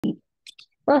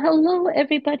Well, hello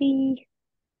everybody.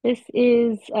 This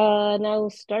is now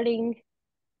starting.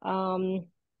 Um,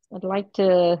 I'd like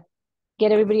to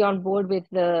get everybody on board with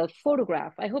the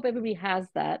photograph. I hope everybody has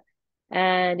that.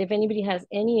 And if anybody has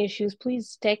any issues,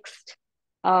 please text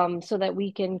so that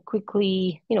we can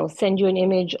quickly, send you an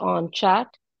image on chat.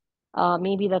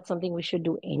 Maybe that's something we should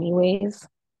do anyways.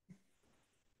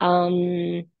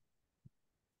 Um,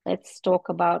 let's talk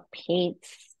about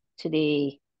paints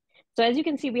today. So as you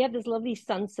can see, we have this lovely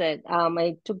sunset.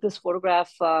 I took this photograph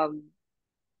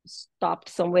stopped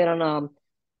somewhere on a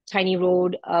tiny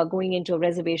road going into a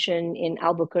reservation in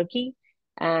Albuquerque.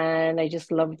 And I just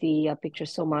loved the picture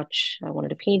so much. I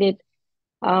wanted to paint it.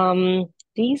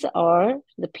 These are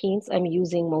the paints I'm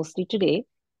using mostly today.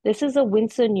 This is a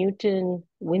Winsor Newton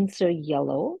Winsor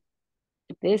Yellow.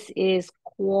 This is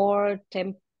Transparent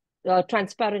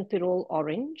Pyrrole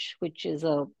Orange, which is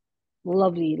a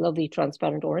lovely, lovely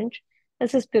transparent orange.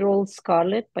 This is Pyrrole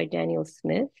Scarlet by Daniel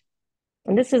Smith.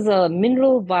 And this is a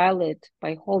Mineral Violet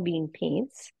by Holbein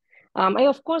Paints. I,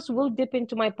 of course, will dip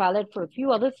into my palette for a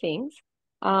few other things,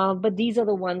 but these are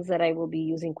the ones that I will be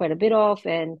using quite a bit of,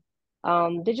 and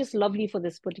they're just lovely for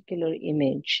this particular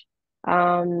image.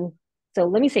 So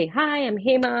let me say hi, I'm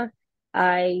Hema.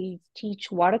 I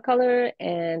teach watercolor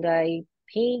and I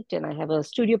paint and I have a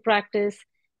studio practice.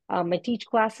 I teach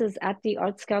classes at the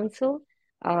Arts Council.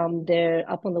 They're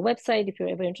up on the website if you're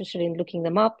ever interested in looking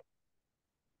them up.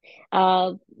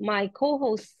 My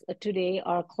co-hosts today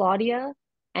are Claudia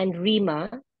and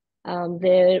Rima.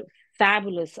 They're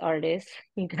fabulous artists.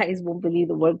 You guys won't believe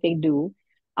the work they do.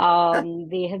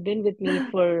 They have been with me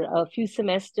for a few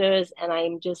semesters, and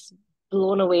I'm just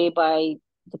blown away by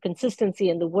the consistency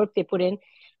and the work they put in,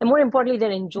 and more importantly,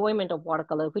 their enjoyment of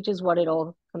watercolor, which is what it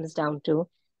all comes down to.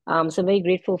 So I'm very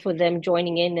grateful for them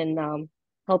joining in and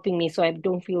helping me, so I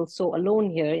don't feel so alone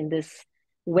here in this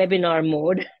webinar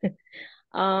mode.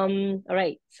 All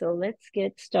right, so let's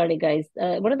get started, guys.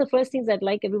 One of the first things I'd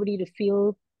like everybody to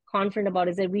feel confident about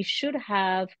is that we should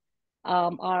have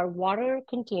our water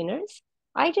containers.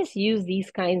 I just use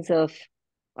these kinds of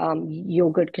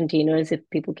yogurt containers, if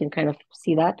people can kind of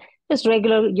see that. Just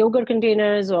regular yogurt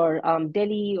containers or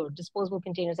deli or disposable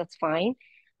containers, that's fine.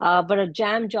 But a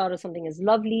jam jar or something is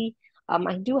lovely.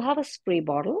 I do have a spray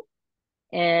bottle,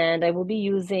 and I will be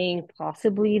using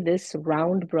possibly this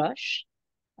round brush.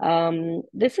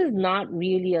 This is not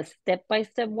really a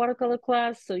step-by-step watercolor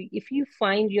class. So if you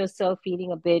find yourself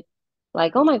feeling a bit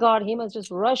like, oh my God, Hema's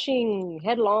just rushing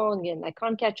headlong and I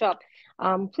can't catch up,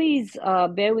 please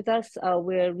bear with us.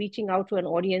 We're reaching out to an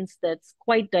audience that's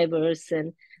quite diverse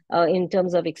and in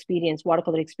terms of experience,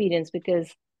 watercolor experience,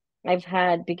 because I've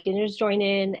had beginners join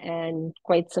in and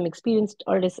quite some experienced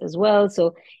artists as well.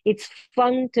 So it's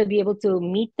fun to be able to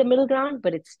meet the middle ground,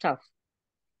 but it's tough.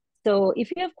 So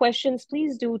if you have questions,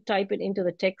 please do type it into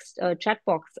the text chat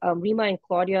box. Rima and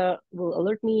Claudia will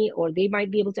alert me, or they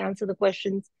might be able to answer the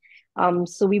questions.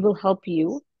 So we will help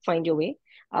you find your way.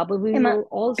 But we Emma, will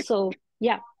also,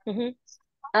 yeah. Mhm.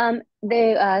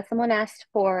 they someone asked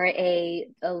for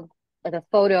the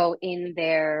photo in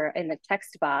the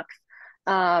text box.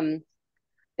 Um,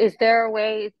 is there a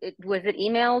way? Was it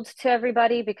emailed to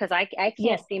everybody? Because I can't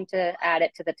Yes. seem to add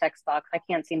it to the text box. I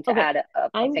can't seem to Okay. add a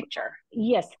I'm, picture.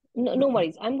 yes, no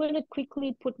worries. I'm going to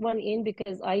quickly put one in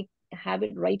because I have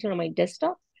it right here on my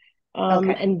desktop.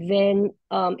 Okay. And then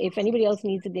if anybody else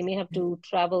needs it, they may have to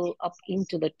travel up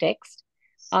into the text.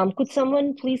 Could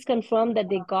someone please confirm that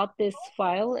they got this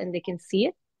file and they can see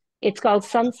it? It's called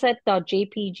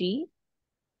sunset.jpg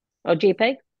or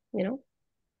JPEG, you know?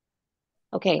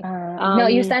 Okay. No,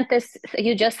 you sent this.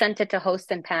 You just sent it to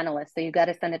hosts and panelists, so you got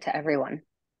to send it to everyone.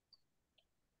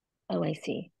 Oh, I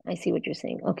see. I see what you're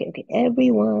saying. Okay.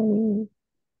 Everyone,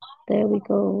 there we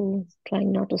go.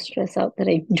 Trying not to stress out that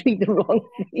I'm doing the wrong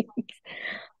things.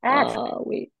 That's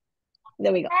Wait.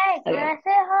 There we go. Hey, can Okay. I say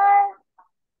hi?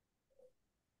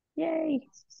 Yay.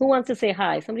 Who wants to say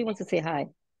hi? Somebody wants to say hi.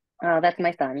 Oh, that's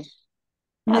my son.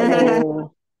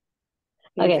 Hello.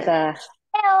 He's Okay.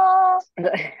 Hello.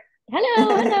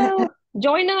 Hello.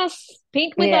 Join us.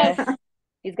 Paint with us. Yeah,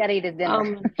 he's got to eat his dinner.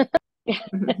 Um,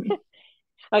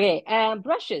 okay,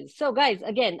 brushes. So guys,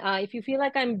 again, if you feel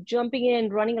like I'm jumping in,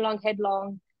 running along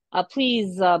headlong,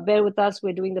 please bear with us.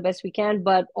 We're doing the best we can,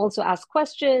 but also ask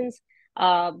questions.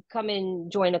 Come and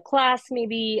join a class,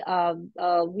 maybe.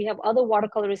 We have other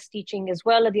watercolorists teaching as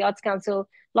well at the Arts Council.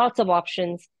 Lots of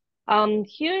options.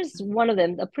 Here's one of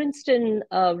them, the Princeton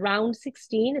Round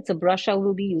 16. It's a brush I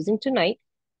will be using tonight.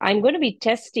 I'm going to be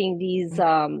testing these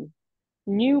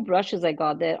new brushes I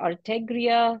got. The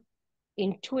Artegria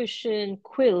Intuition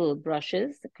quill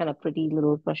brushes, kind of pretty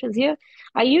little brushes here.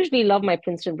 I usually love my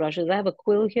Princeton brushes. I have a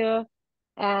quill here,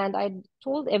 and I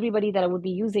told everybody that I would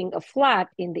be using a flat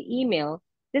in the email.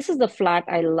 This is the flat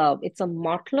I love. It's a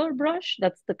Mottler brush.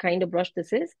 That's the kind of brush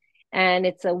this is. And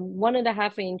it's a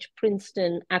 1.5-inch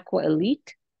Princeton Aqua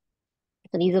Elite.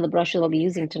 So these are the brushes I'll be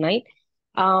using tonight.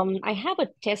 I have a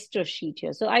tester sheet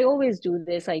here. So I always do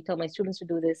this. I tell my students to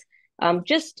do this.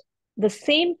 Just the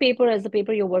same paper as the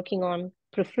paper you're working on,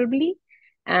 preferably.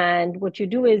 And what you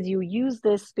do is you use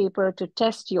this paper to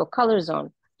test your colors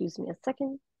on. Excuse me a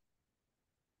second.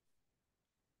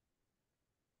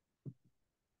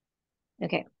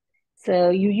 Okay, so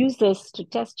you use this to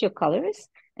test your colors.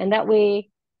 And that way,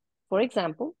 for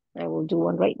example, I will do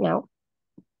one right now.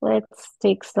 Let's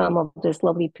take some of this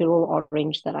lovely Pyrrole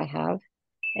orange that I have.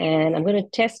 And I'm going to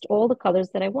test all the colors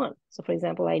that I want. So for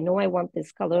example, I know I want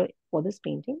this color for this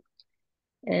painting.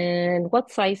 And what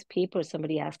size paper,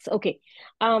 somebody asks. Okay,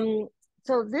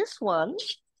 so this one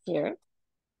here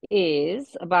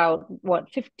is about,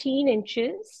 what, 15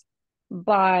 inches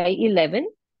by 11.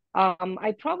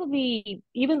 I probably,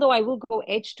 even though I will go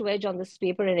edge to edge on this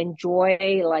paper and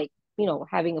enjoy, like,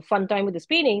 having a fun time with this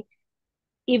painting,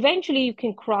 eventually you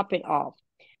can crop it off.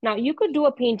 Now, you could do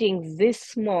a painting this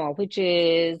small, which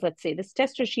is, let's say, this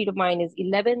tester sheet of mine is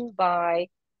 11 by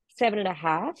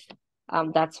 7.5.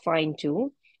 That's fine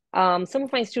too. Some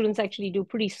of my students actually do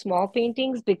pretty small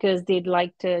paintings because they'd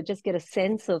like to just get a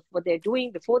sense of what they're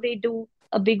doing before they do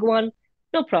a big one.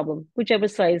 No problem, whichever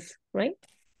size, right?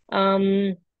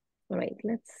 All right,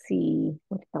 let's see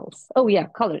what else. Oh yeah,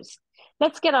 colors.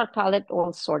 Let's get our palette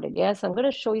all sorted. Yes, I'm going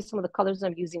to show you some of the colors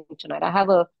I'm using tonight. I have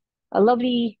a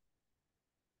lovely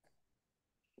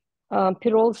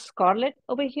Pyrrole Scarlet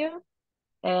over here.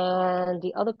 And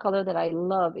the other color that I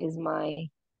love is my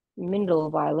Mindle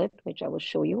Violet, which I will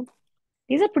show you.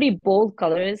 These are pretty bold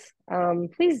colors.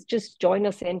 Please just join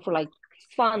us in for like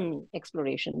fun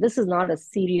exploration. This is not a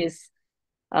serious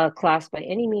class by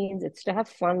any means. It's to have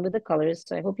fun with the colors.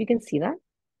 So I hope you can see that.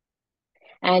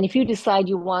 And if you decide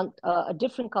you want a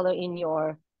different color in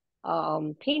your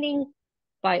painting,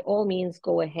 by all means,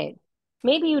 go ahead.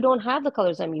 Maybe you don't have the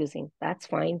colors I'm using. That's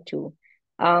fine too.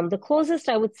 The closest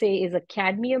I would say is a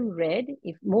cadmium red,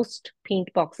 if most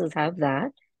paint boxes have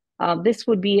that. This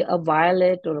would be a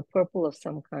violet or a purple of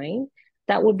some kind.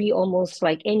 That would be almost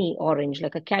like any orange,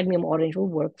 like a cadmium orange will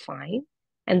work fine.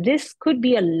 And this could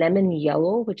be a lemon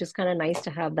yellow, which is kind of nice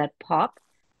to have that pop,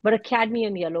 but a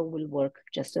cadmium yellow will work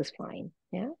just as fine.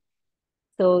 Yeah.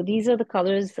 So these are the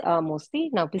colors mostly.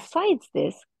 Now, besides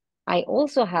this, I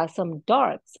also have some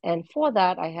darks. And for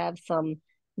that, I have some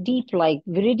deep, like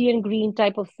viridian green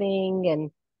type of thing.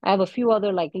 And I have a few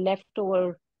other like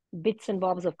leftover bits and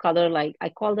bobs of color. Like I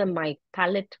call them my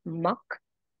palette muck.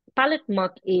 Palette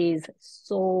muck is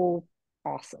so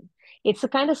awesome. It's the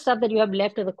kind of stuff that you have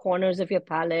left at the corners of your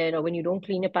palette, or when you don't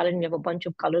clean your palette and you have a bunch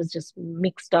of colors just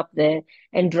mixed up there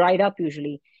and dried up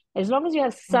usually. As long as you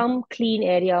have some clean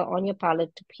area on your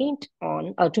palette to paint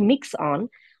on, to mix on,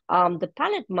 the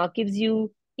palette muck gives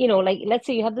you, like let's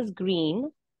say you have this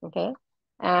green, okay?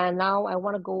 And now I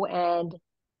want to go and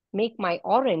make my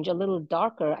orange a little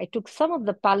darker. I took some of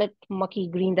the palette mucky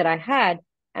green that I had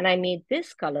and I made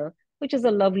this color, which is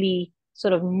a lovely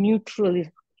sort of neutral.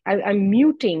 I'm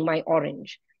muting my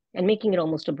orange and making it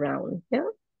almost a brown. Yeah.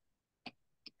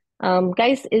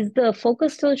 Guys, is the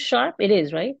focus still sharp? It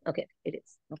is, right? Okay, it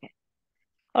is. Okay.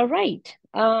 All right.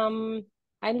 I'm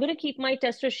going to keep my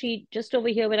tester sheet just over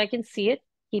here where I can see it,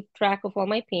 keep track of all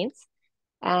my paints,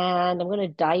 and I'm going to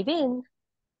dive in.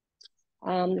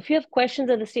 If you have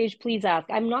questions at the stage, please ask.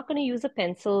 I'm not going to use a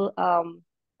pencil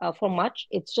for much.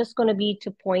 It's just going to be to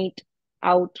point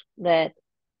out that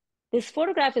this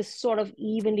photograph is sort of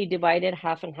evenly divided,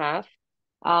 half and half.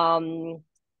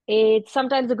 It's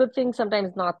sometimes a good thing,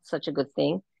 sometimes not such a good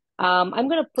thing. I'm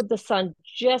going to put the sun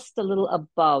just a little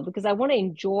above because I want to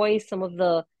enjoy some of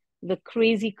the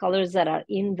crazy colors that are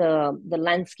in the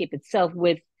landscape itself,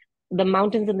 with the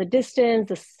mountains in the distance,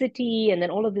 the city, and then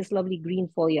all of this lovely green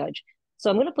foliage. So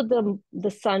I'm going to put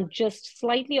the sun just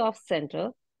slightly off center.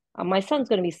 My sun's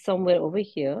going to be somewhere over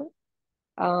here.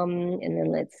 And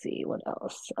then let's see what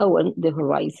else. Oh, and the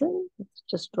horizon. Let's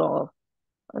just draw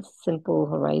a simple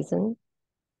horizon.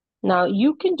 Now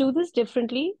you can do this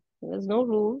differently. There's no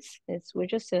rules. We're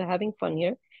just having fun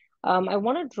here. I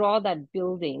want to draw that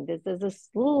building. There's this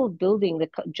little building that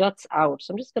juts out.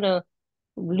 So I'm just gonna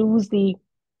loosely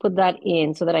put that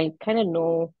in so that I kind of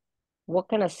know what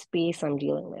kind of space I'm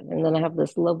dealing with. And then I have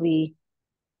this lovely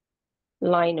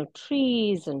line of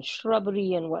trees and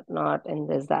shrubbery and whatnot, and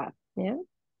there's that. Yeah.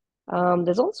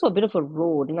 There's also a bit of a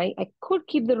road, and I could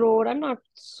keep the road. I'm not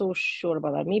so sure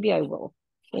about that. Maybe I will.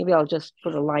 Maybe I'll just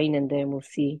put a line in there and we'll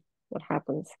see what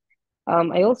happens.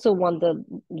 I also want the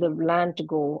land to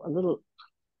go a little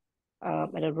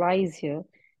at a rise here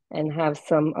and have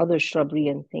some other shrubbery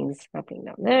and things happening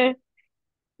down there.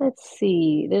 Let's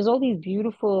see. There's all these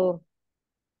beautiful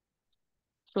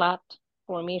flat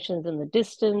formations in the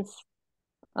distance,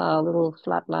 little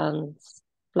flatlands,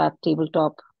 flat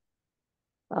tabletop.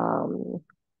 Oh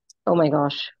my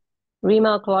gosh.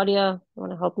 Rima, Claudia, you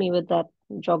want to help me with that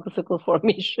geographical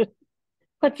formation?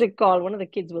 What's it called? One of the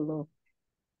kids will know.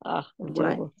 Ah, I'm What?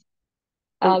 terrible.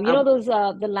 Oh, You know those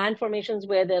the land formations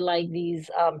where they're like these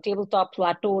tabletop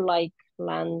plateau-like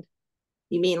land.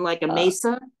 you mean like a Uh,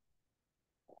 mesa?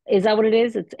 is that what it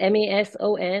is? It's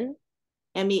Mason?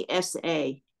 MESA,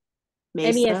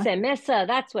 mesa. MESM, Mesa,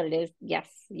 that's what it is. Yes,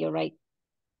 you're right.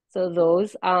 So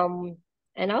those and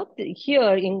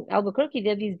here in Albuquerque,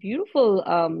 there are these beautiful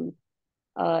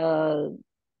uh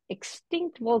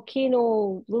extinct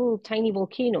little tiny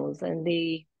volcanoes, and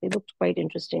they looked quite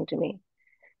interesting to me.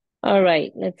 All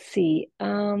right, let's see.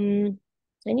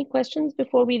 Any questions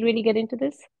before we really get into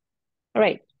this? All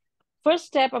right. First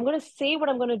step, I'm going to say what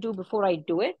I'm going to do before I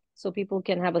do it so people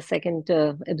can have a second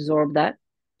to absorb that.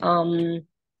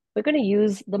 We're going to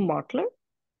use the martler,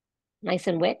 nice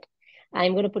and wet.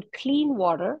 I'm going to put clean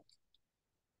water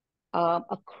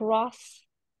across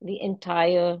the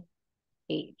entire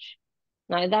page.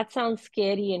 Now, if that sounds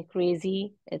scary and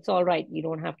crazy, it's all right. You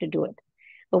don't have to do it.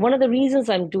 But one of the reasons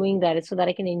I'm doing that is so that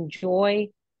I can enjoy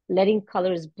letting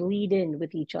colors bleed in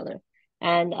with each other.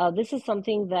 And this is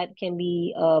something that can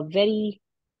be very,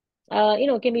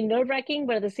 can be nerve-wracking,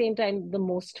 but at the same time, the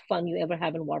most fun you ever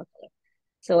have in watercolor.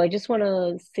 So I just want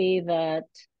to say that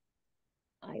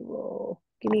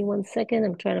give me 1 second.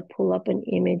 I'm trying to pull up an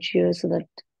image here so that I'm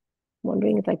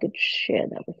wondering if I could share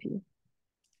that with you.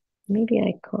 Maybe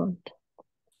I can't.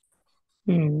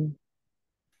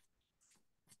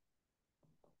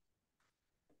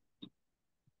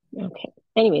 Okay.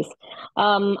 Anyways,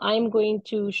 I'm going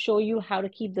to show you how to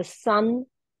keep the sun.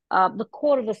 The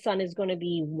core of the sun is going to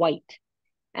be white,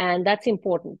 and that's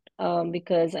important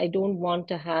because I don't want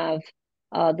to have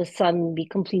the sun be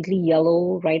completely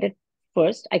yellow right at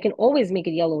first. I can always make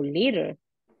it yellow later,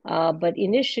 but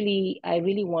initially I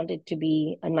really want it to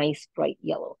be a nice bright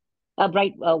yellow,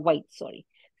 bright white. Sorry.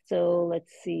 So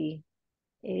let's see.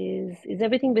 Is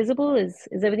everything visible? Is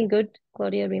everything good,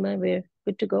 Claudia, Rima? We're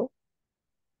good to go.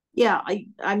 Yeah,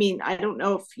 I mean, I don't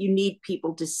know if you need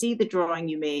people to see the drawing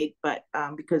you made, but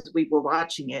because we were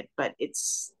watching it, but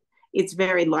it's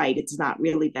very light. It's not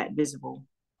really that visible.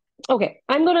 Okay,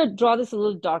 I'm going to draw this a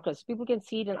little darker so people can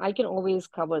see it, and I can always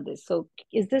cover this. So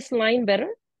is this line better?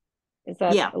 Is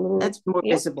that Yeah, a little, that's more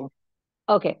yeah? visible.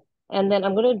 Okay, and then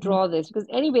I'm going to draw this because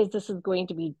anyways, this is going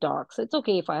to be dark. So it's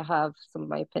okay if I have some of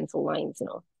my pencil lines,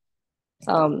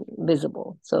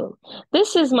 visible. So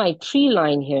this is my tree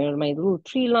line here, my little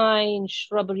tree line,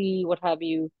 shrubbery, what have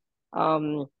you.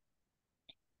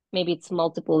 Maybe it's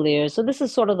multiple layers. So this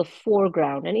is sort of the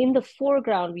foreground. And in the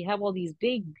foreground, we have all these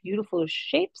big, beautiful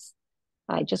shapes.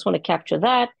 I just want to capture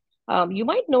that. You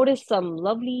might notice some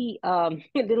lovely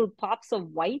little pops of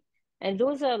white, and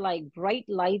those are like bright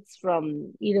lights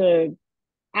from either,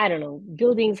 I don't know,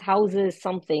 buildings, houses,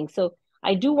 something. So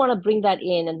I do want to bring that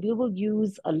in, and we will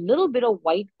use a little bit of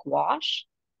white gouache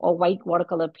or white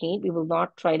watercolor paint. We will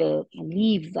not try to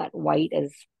leave that white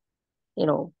as,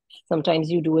 sometimes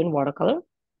you do in watercolor.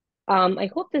 I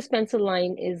hope this pencil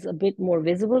line is a bit more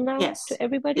visible now Yes, to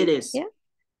everybody. it is. Yeah.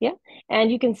 Yeah.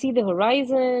 And you can see the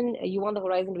horizon. You want the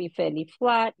horizon to be fairly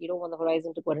flat. You don't want the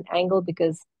horizon to go at an angle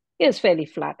because it is fairly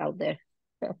flat out there.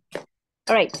 All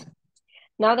right.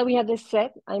 Now that we have this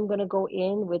set, I'm going to go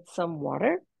in with some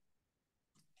water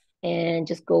and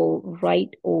just go right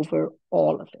over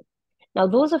all of it. Now,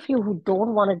 those of you who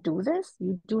don't want to do this,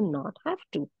 you do not have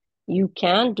to. You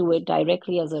can do it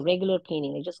directly as a regular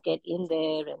painting. You just get in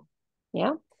there and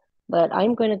yeah. But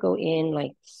I'm going to go in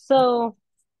like so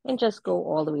and just go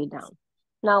all the way down.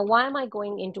 Now, why am I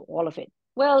going into all of it?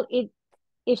 Well,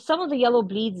 if some of the yellow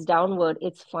bleeds downward,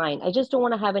 it's fine. I just don't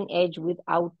want to have an edge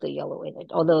without the yellow in it,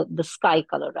 or the sky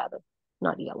color rather,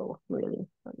 not yellow really,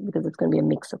 because it's going to be a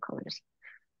mix of colors.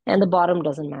 And the bottom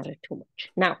doesn't matter too much.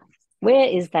 Now, where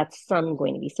is that sun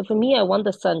going to be? So for me, I want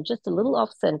the sun just a little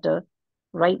off center,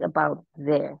 right about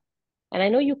there. And I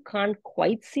know you can't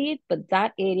quite see it, but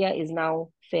that area is now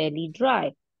fairly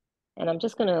dry. And I'm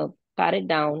just going to pat it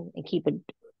down and keep it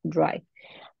dry.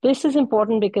 This is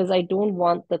important because I don't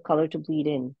want the color to bleed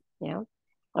in. Yeah.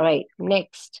 All right.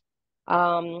 Next,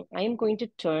 I am going to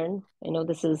turn. I know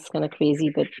this is kind of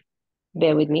crazy, but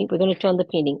bear with me. We're going to turn the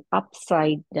painting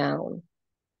upside down.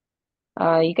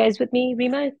 You guys with me,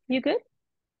 Rima? You good?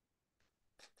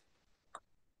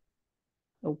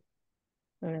 Oh,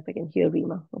 I don't know if I can hear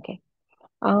Rima. Okay.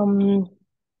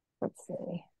 Let's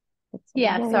see.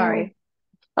 Yeah, sorry.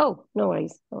 Oh, no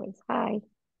worries. No worries. Hi.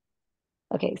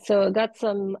 Okay, so I got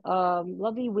some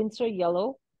lovely Windsor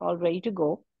yellow all ready to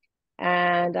go.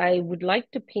 And I would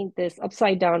like to paint this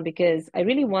upside down because I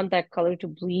really want that color to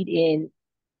bleed in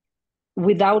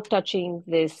without touching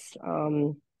this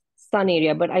sun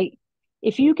area. But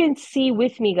if you can see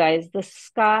with me, guys, the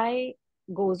sky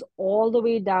goes all the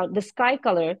way down. The sky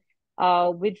color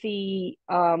with the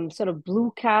sort of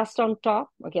blue cast on top.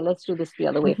 Okay, let's do this the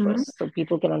other way first so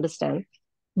people can understand.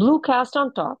 Blue cast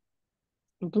on top,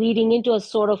 bleeding into a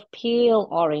sort of pale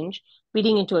orange,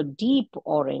 bleeding into a deep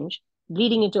orange,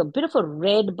 bleeding into a bit of a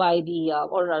red by the,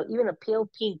 even a pale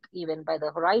pink, even by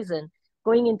the horizon,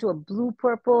 going into a blue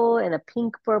purple and a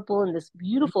pink purple and this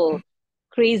beautiful,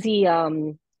 crazy,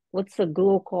 what's the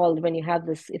glow called when you have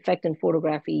this effect in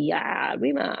photography? Yeah,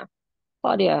 Rima,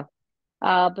 Claudia.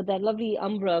 But that lovely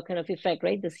umbra kind of effect,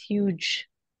 right? This huge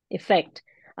effect.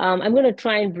 I'm going to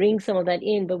try and bring some of that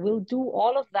in, but we'll do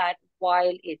all of that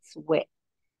while it's wet.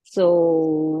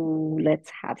 So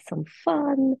let's have some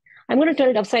fun. I'm going to turn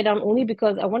it upside down only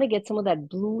because I want to get some of that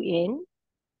blue in.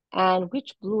 And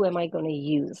which blue am I going to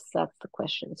use? That's the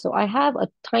question. So I have a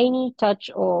tiny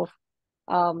touch of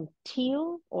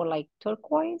teal or like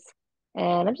turquoise,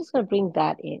 and I'm just going to bring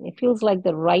that in. It feels like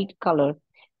the right color.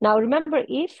 Now, remember,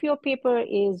 if your paper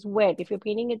is wet, if you're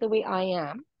painting it the way I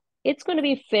am, it's going to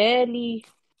be fairly,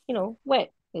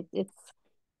 wet.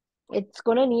 It's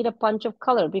going to need a punch of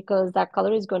color because that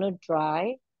color is going to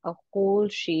dry a whole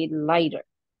shade lighter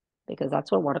because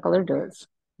that's what watercolor does.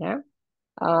 Yeah.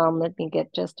 Let me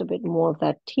get just a bit more of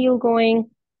that teal going.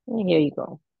 And here you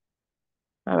go.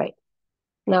 All right.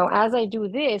 Now, as I do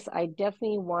this, I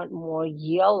definitely want more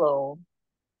yellow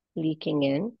leaking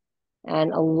in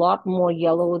and a lot more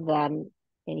yellow than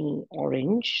any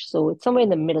orange. So it's somewhere in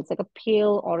the middle. It's like a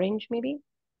pale orange maybe.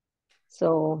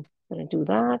 So I'm going to do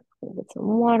that. Get some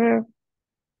water.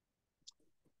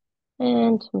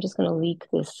 And I'm just going to leak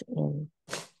this in.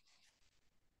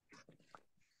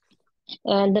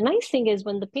 And the nice thing is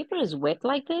when the paper is wet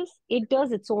like this, it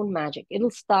does its own magic. It'll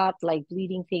start like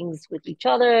bleeding things with each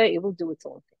other. It will do its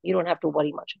own thing. You don't have to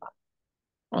worry much about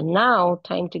it. And now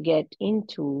time to get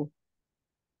into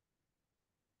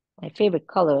my favorite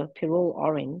color, Pyrrole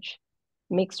orange,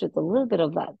 mixed with a little bit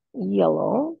of that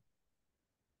yellow.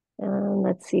 And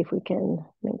let's see if we can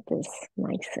make this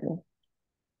nicer.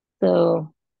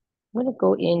 So I'm going to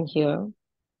go in here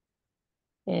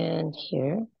and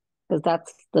here because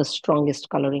that's the strongest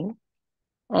coloring.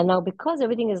 And now because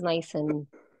everything is nice and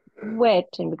wet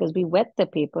and because we wet the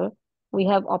paper, we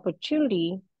have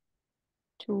opportunity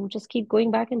to just keep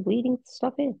going back and bleeding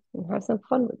stuff in and have some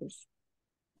fun with this.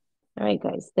 All right,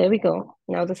 guys, there we go.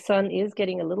 Now the sun is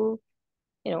getting a little,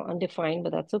 undefined,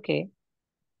 but that's okay.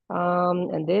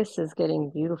 And this is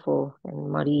getting beautiful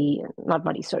and muddy, not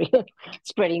muddy, sorry,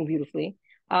 spreading beautifully.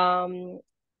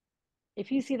 If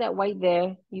you see that white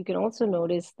there, you can also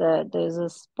notice that there's a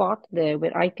spot there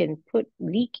where I can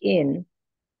leak in,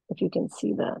 if you can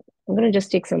see that. I'm going to just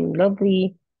take some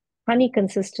lovely honey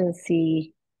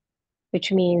consistency,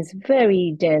 which means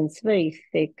very dense, very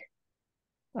thick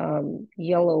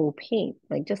yellow paint,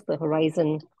 like just the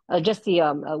horizon, just the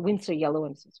Windsor yellow,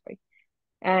 I'm so sorry.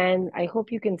 And I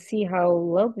hope you can see how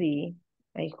lovely,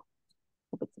 I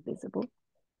hope it's visible.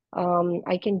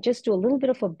 I can just do a little bit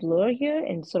of a blur here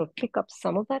and sort of pick up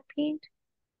some of that paint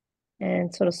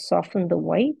and sort of soften the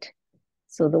white.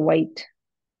 So the white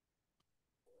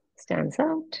stands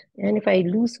out. And if I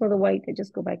lose some of the white, I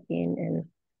just go back in and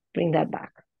bring that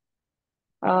back.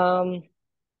 And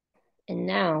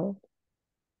now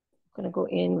I'm going to go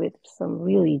in with some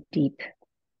really deep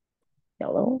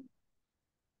yellow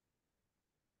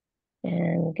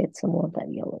and get some more of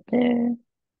that yellow there.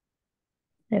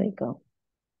 There we go.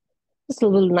 Just a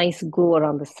little nice glow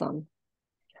around the sun.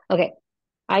 Okay,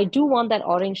 I do want that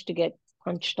orange to get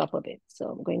punched up a bit. So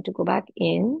I'm going to go back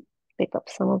in, pick up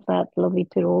some of that lovely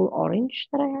Pyrrole orange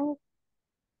that I have.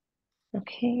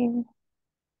 Okay,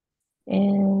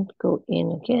 and go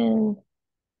in again.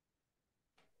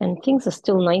 And things are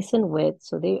still nice and wet,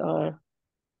 so they're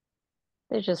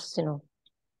just,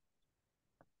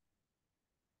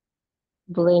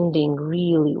 blending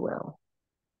really well.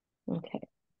 Okay.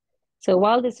 So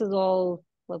while this is all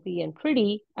lovely and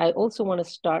pretty, I also want to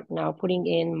start now putting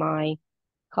in my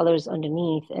colors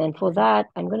underneath. And for that,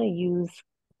 I'm going to use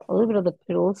a little bit of the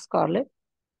Pyrrole Scarlet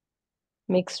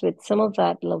mixed with some of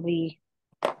that lovely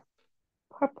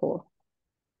purple.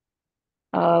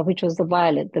 which was the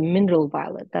violet, the mineral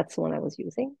violet. That's the one I was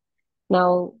using.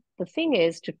 Now, the thing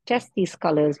is to test these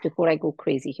colors before I go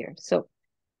crazy here. So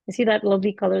you see that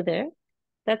lovely color there?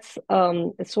 That's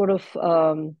a sort of,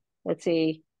 let's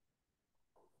say,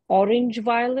 orange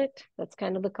violet. That's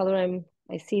kind of the color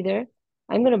I see there.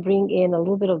 I'm going to bring in a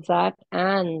little bit of that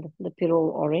and the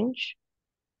Pyrrole orange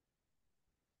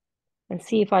and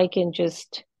see if I can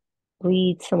just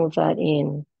bleed some of that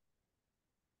in.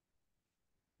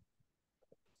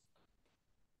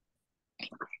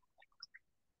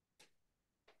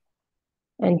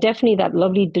 And definitely that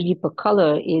lovely deeper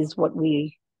color is what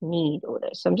we need over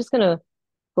there. So I'm just going to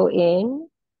go in.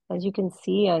 As you can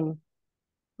see, I'm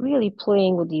really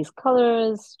playing with these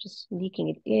colors, just leaking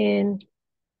it in.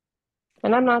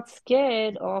 And I'm not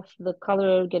scared of the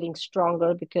color getting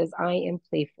stronger because I am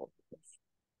playful.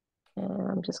 And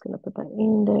I'm just going to put that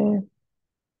in there.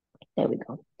 There we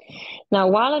go. Now,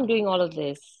 while I'm doing all of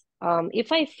this,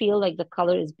 if I feel like the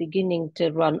color is beginning to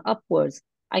run upwards,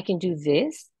 I can do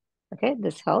this. Okay,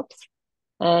 this helps.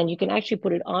 And you can actually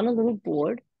put it on a little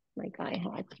board like I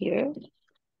have here.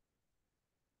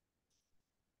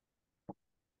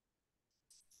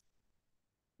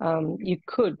 You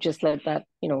could just let that,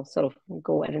 sort of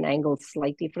go at an angle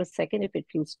slightly for a second if it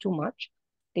feels too much.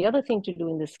 The other thing to do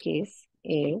in this case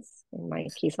is, in my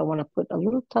case, I want to put a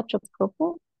little touch of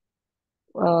purple,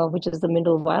 which is the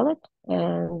mineral violet,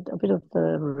 and a bit of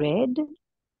the red.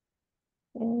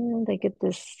 And I get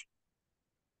this.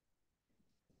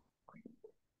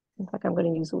 In fact, I'm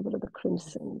going to use a little bit of the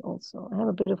crimson also. I have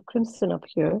a bit of crimson up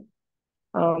here.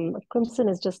 Crimson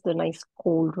is just a nice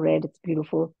cold red. It's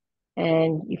beautiful.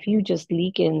 And if you just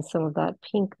leak in some of that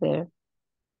pink there,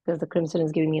 because the crimson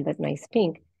is giving me that nice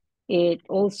pink, it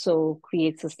also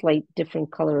creates a slight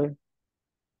different color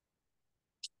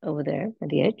over there at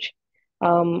the edge.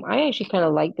 I actually kind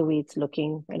of like the way it's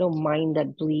looking. I don't mind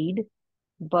that bleed,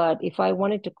 but if I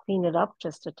wanted to clean it up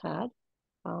just a tad,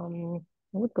 I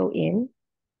would go in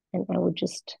and I would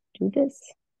just do this.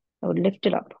 I would lift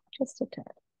it up just a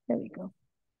tad. There we go.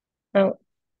 Now,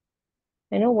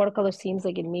 I know watercolor seems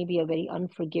like it may be a very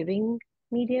unforgiving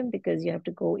medium because you have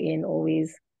to go in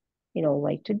always,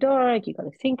 light to dark. You got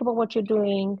to think about what you're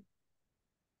doing.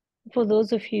 For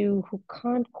those of you who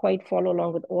can't quite follow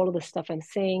along with all of the stuff I'm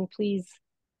saying, please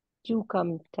do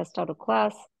come test out a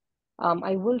class.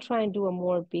 I will try and do a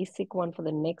more basic one for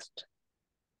the next,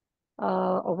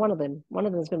 or one of them. One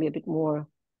of them is going to be a bit more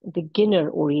beginner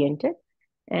oriented,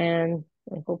 and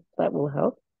I hope that will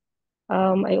help.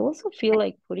 I also feel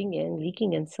like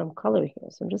leaking in some color here,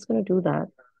 so I'm just going to do that.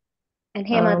 And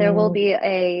Hema, there will be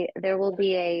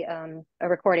a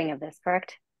recording of this,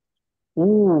 correct?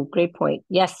 Ooh, great point.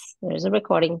 Yes, there's a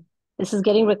recording. This is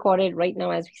getting recorded right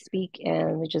now as we speak,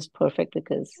 and it's just perfect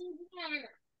because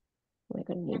we're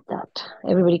going to need that.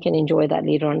 Everybody can enjoy that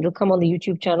later on. It'll come on the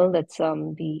YouTube channel. That's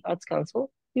the Arts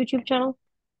Council YouTube channel.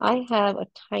 I have a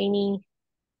tiny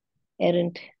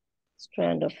errant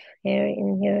strand of hair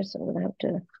in here, so I'm going to have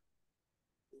to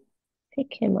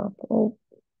pick him up. Oh,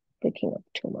 picking up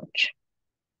too much.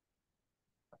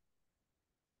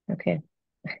 Okay.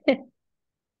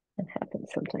 That happens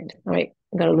sometimes. All right,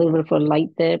 got a little bit of a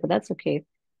light there, but that's okay.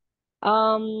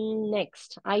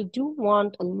 Next, I do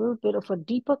want a little bit of a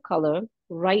deeper color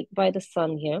right by the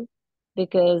sun here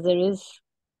because there is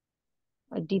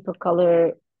a deeper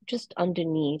color just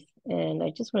underneath, and I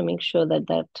just want to make sure that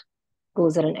that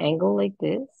goes at an angle like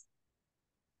this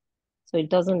so it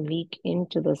doesn't leak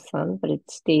into the sun, but it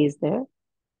stays there.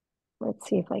 Let's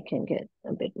see if I can get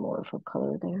a bit more of a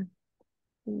color there.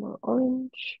 More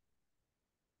orange.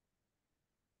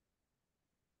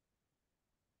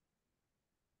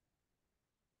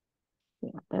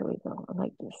 Yeah, there we go. I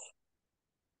like this.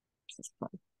 This is fun.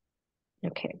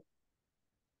 Okay.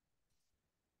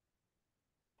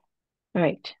 All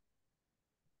right.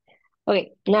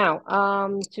 Okay, now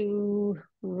to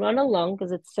run along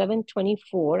because it's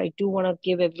 7:24, I do want to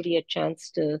give everybody a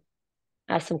chance to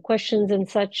ask some questions and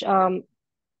such.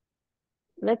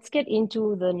 Let's get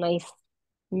into the nice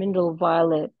mineral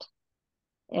violet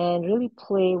and really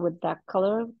play with that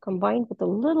color combined with a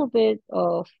little bit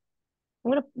of,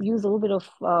 I'm going to use a little bit of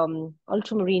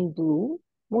ultramarine blue.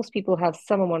 Most people have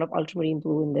some amount of ultramarine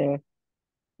blue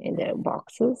in their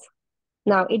boxes.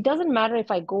 Now, it doesn't matter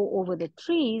if I go over the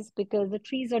trees because the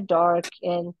trees are dark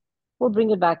and we'll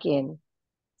bring it back in.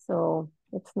 So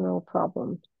it's no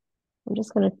problem. I'm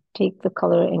just going to take the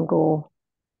color and go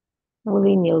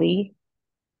willy-nilly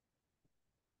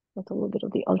with a little bit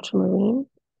of the ultramarine.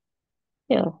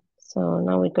 Yeah, so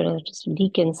now we're going to just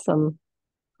leak in some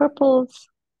purples.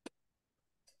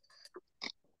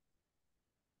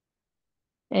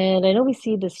 And I know we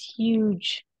see this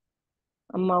huge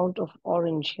amount of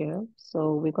orange here.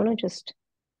 So we're going to just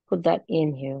put that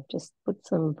in here. Just put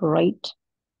some bright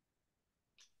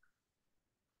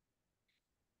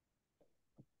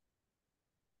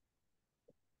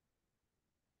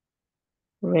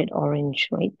red orange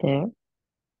right there.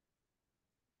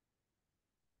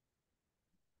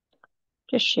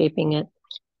 Just shaping it,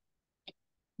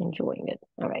 enjoying it.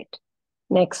 All right.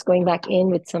 Next, going back in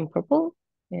with some purple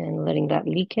and letting that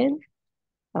leak in.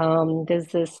 There's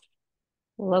this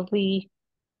lovely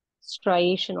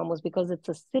striation almost because it's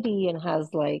a city and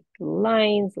has like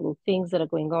lines, little things that are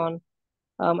going on.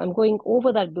 I'm going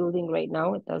over that building right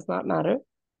now. It does not matter.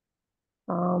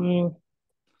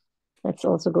 Let's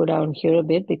also go down here a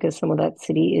bit because some of that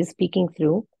city is peeking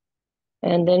through.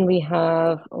 And then we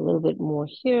have a little bit more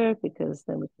here because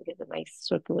then we can get a nice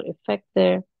circular effect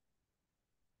there.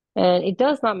 And it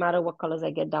does not matter what colors I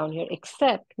get down here,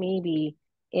 except maybe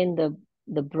in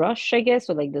the brush, I guess,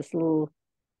 or like this little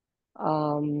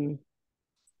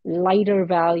lighter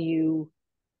value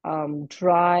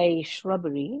dry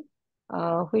shrubbery,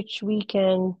 which we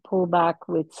can pull back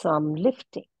with some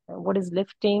lifting. And what is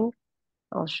lifting?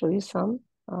 I'll show you some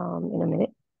in a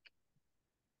minute.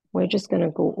 We're just going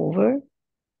to go over.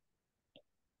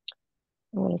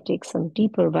 I'm going to take some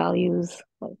deeper values,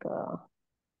 like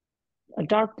a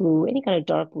dark blue, any kind of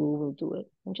dark blue will do it.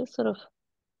 And just sort of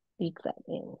leak that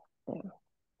in there.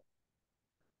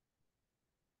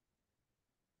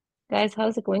 Guys,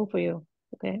 how's it going for you?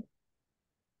 Okay.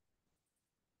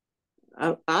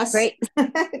 Us? Great.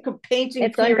 Painting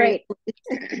it's going great.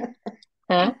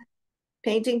 Huh?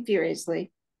 Painting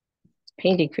furiously.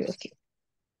 Painting furiously.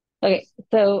 Okay,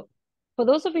 so for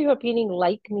those of you who are painting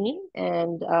like me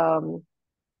and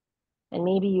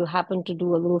maybe you happen to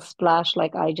do a little splash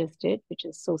like I just did, which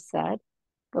is so sad.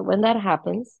 But when that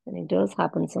happens, and it does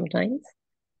happen sometimes,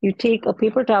 you take a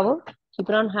paper towel, keep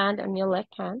it on hand on your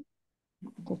left hand,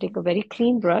 you take a very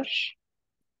clean brush,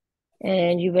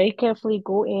 and you very carefully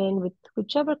go in with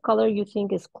whichever color you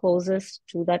think is closest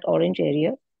to that orange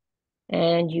area,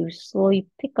 and you slowly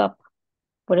pick up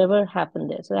whatever happened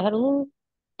there. So I had a little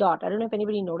dot. I don't know if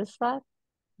anybody noticed that,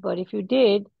 but if you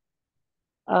did,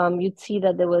 you'd see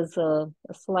that there was a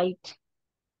slight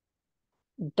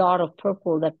dot of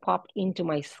purple that popped into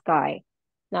my sky.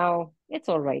 Now, it's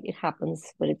all right. It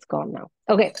happens, but it's gone now.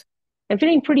 Okay. I'm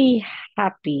feeling pretty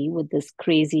happy with this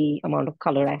crazy amount of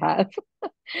color I have.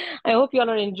 I hope you all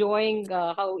are enjoying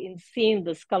how insane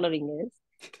this coloring is.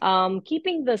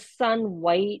 Keeping the sun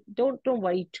white, don't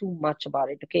worry too much about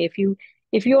it. Okay.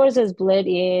 If yours has bled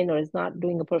in or is not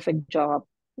doing a perfect job,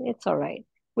 it's all right.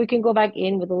 We can go back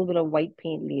in with a little bit of white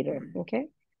paint later. Okay.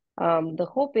 The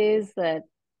hope is that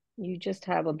you just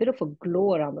have a bit of a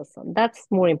glow around the sun. That's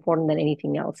more important than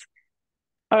anything else.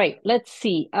 All right, let's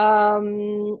see.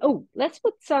 Oh, let's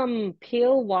put some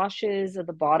pale washes at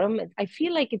the bottom. I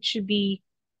feel like it should be,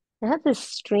 it has this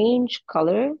strange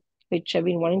color, which I've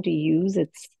been wanting to use.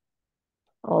 It's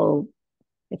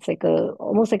like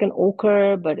almost like an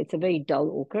ochre, but it's a very dull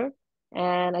ochre.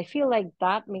 And I feel like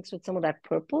that mixed with some of that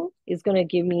purple is going to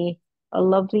give me a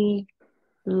lovely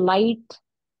light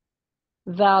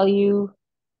value,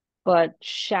 but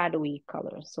shadowy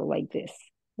color. So like this.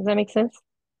 Does that make sense?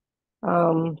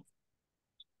 So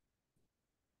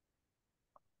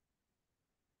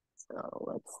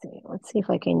let's see. Let's see if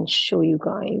I can show you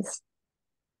guys.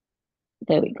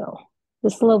 There we go.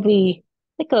 This lovely,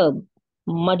 like a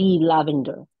muddy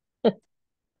lavender.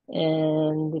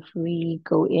 And if we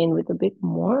go in with a bit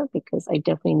more, because I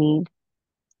definitely need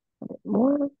a bit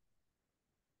more.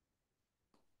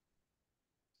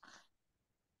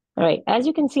 All right, as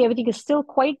you can see, everything is still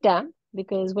quite damp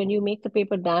because when you make the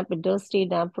paper damp, it does stay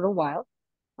damp for a while.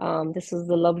 This is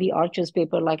the lovely Arches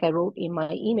paper like I wrote in my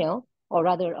email, or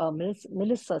rather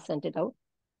Melissa sent it out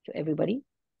to everybody.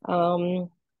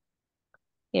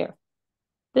 Here.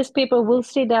 This paper will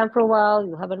stay damp for a while.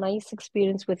 You'll have a nice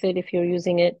experience with it if you're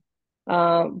using it.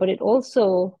 But it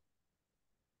also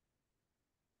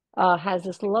has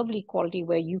this lovely quality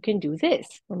where you can do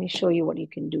this. Let me show you what you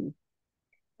can do.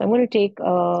 I'm going to take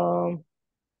a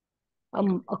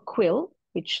quill,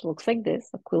 which looks like this,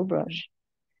 a quill brush.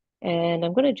 And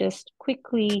I'm going to just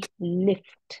quickly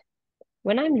lift.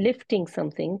 When I'm lifting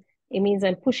something, it means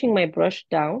I'm pushing my brush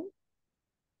down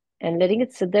and letting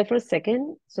it sit there for a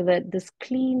second so that this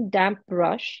clean, damp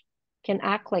brush can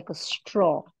act like a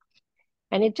straw.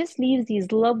 And it just leaves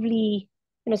these lovely,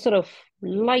 sort of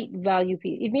light value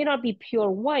piece. It may not be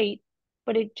pure white,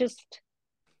 but it just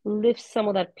lifts some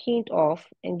of that paint off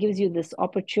and gives you this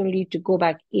opportunity to go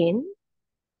back in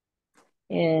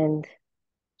and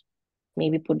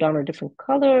maybe put down a different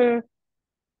color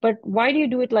But why do you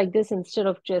do it like this instead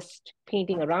of just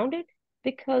painting around it?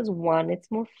 Because one,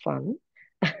 it's more fun.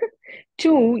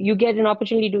 Two, you get an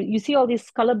opportunity to, you see all this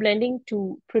color blending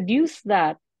to produce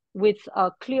that with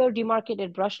clear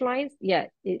demarcated brush lines. Yeah,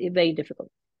 very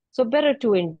difficult. So better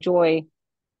to enjoy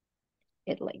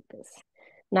it like this.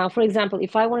 Now, for example,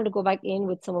 if I wanted to go back in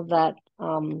with some of that,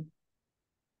 I'm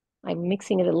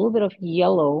mixing it a little bit of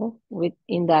yellow with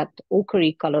in that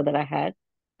ochre color that I had.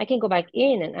 I can go back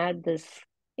in and add this,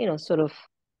 sort of,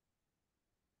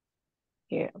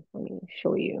 here, let me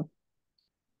show you.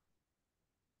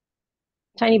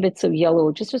 Tiny bits of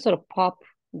yellow just to sort of pop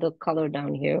the color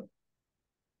down here.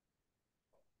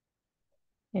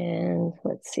 And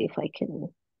let's see if I can.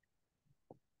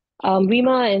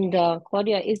 Rima and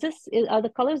Claudia, are the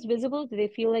colors visible? Do they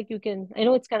feel like you can? I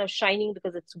know it's kind of shining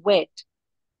because it's wet,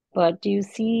 but do you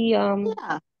see?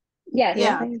 Yeah, Yes.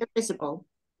 they're visible.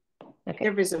 Okay,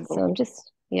 They're visible. so I'm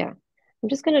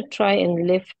just gonna try and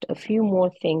lift a few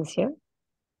more things here,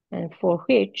 and for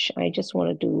which I just want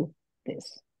to do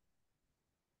this.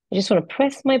 I just want to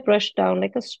press my brush down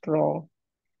like a straw,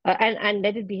 and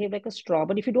let it behave like a straw.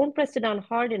 But if you don't press it down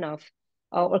hard enough,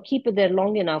 or keep it there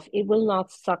long enough, it will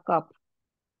not suck up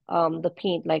the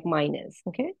paint like mine is.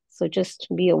 Okay, so just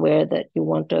be aware that you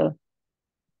want to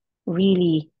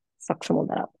really suck some of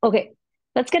that up. Okay,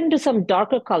 let's get into some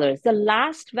darker colors. The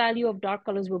last value of dark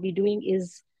colors we'll be doing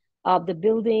is the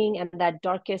building and that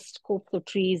darkest copse of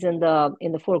trees in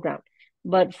the foreground.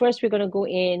 But first, we're going to go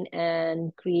in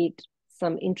and create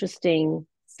some interesting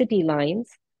city lines.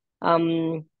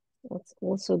 Let's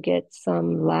also get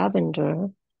some lavender.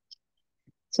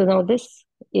 So now this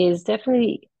is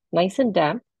definitely nice and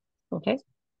damp, okay?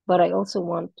 But I also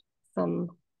want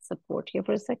some support here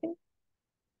for a second.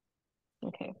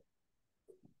 Okay.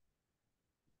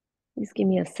 Please give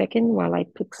me a second while I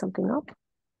pick something up.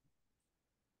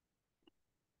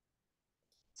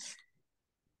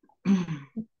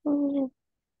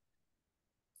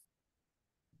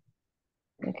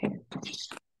 Okay.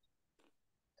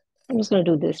 I'm just going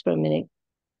to do this for a minute.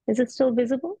 Is it still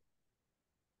visible?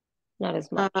 Not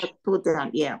as much. Pull it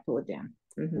down. Yeah, pull it down.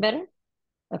 Better?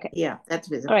 Okay. Yeah, that's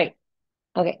visible. All right.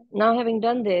 Okay. Now, having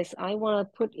done this, I want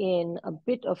to put in a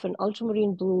bit of an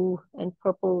ultramarine blue and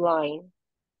purple line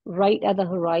right at the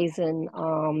horizon.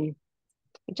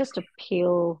 Just a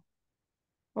pale,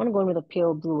 I want to go in with a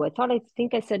pale blue. I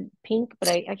think I said pink, but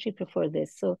I actually prefer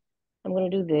this. So I'm going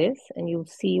to do this and you'll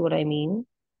see what I mean.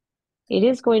 It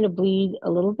is going to bleed a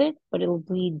little bit, but it'll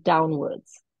bleed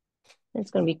downwards.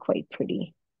 It's going to be quite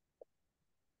pretty.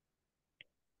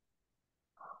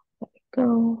 There we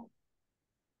go.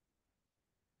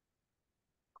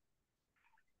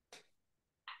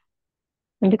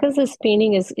 And because this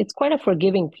painting it's quite a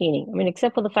forgiving painting. I mean,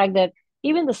 except for the fact that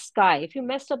even the sky, if you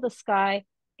messed up the sky,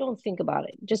 don't think about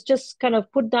it. Just kind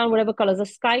of put down whatever colors. The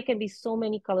sky can be so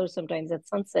many colors sometimes at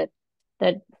sunset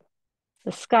that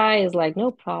the sky is like,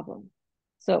 no problem.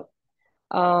 So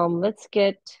let's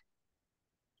get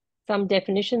some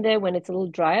definition there when it's a little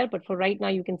drier. But for right now,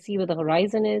 you can see where the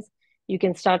horizon is. You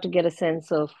can start to get a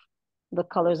sense of the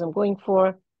colors I'm going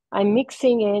for. I'm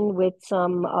mixing in with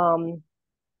some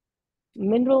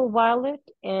mineral violet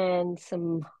and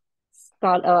some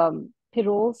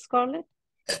Pirol scarlet.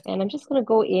 And I'm just going to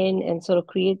go in and sort of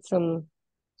create some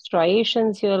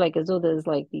striations here, like as though there's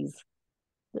like these,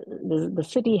 the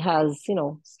city has,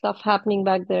 stuff happening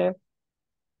back there.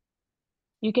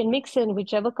 You can mix in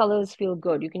whichever colors feel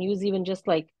good. You can use even just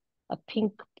like a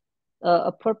pink,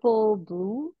 a purple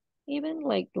blue, even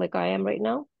like I am right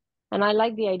now. And I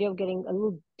like the idea of getting a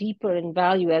little deeper in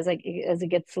value as it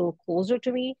gets a little closer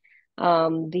to me.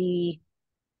 The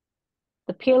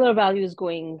paler value is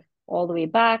going all the way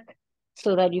back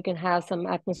so that you can have some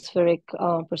atmospheric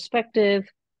perspective.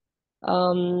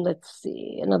 Let's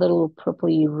see, another little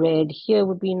purpley red here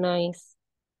would be nice.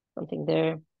 Something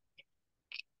there.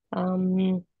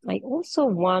 I also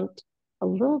want a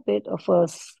little bit of a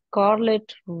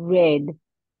scarlet red,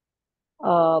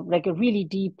 like a really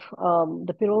deep,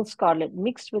 the Pirol scarlet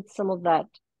mixed with some of that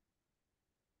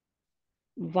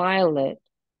violet.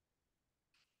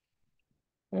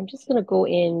 I'm just going to go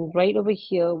in right over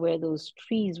here where those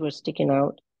trees were sticking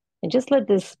out and just let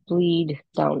this bleed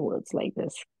downwards like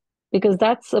this, because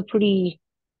that's a pretty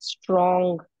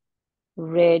strong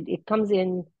red. It comes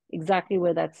in exactly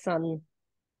where that sun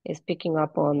is picking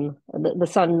up on the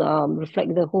sun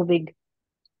reflect the whole big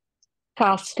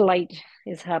cast light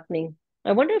is happening.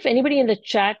 I wonder if anybody in the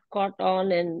chat caught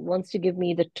on and wants to give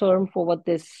me the term for what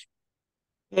this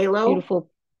Halo?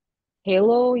 beautiful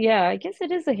halo. Yeah, I guess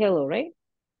it is a halo, right?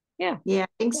 Yeah. Yeah, I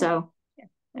think so. Yeah,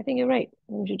 I think you're right.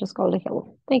 We should just call it a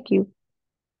halo. Thank you.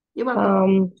 You're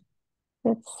welcome.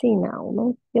 Let's see now.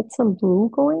 Let's get some blue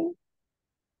going.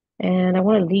 And I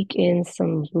want to leak in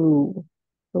some blue.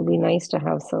 It'll be nice to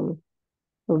have some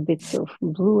little bits of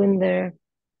blue in there,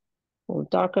 little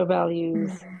darker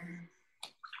values.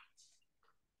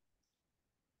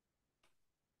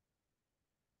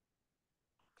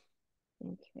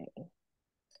 Okay.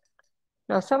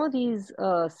 Now, some of these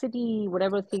city,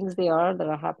 whatever things they are that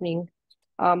are happening,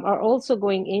 are also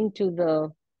going into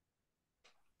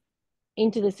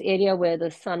this area where the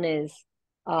sun is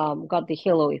got the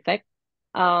halo effect.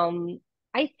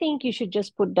 I think you should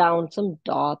just put down some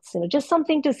dots, just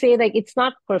something to say like it's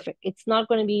not perfect. It's not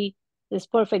going to be this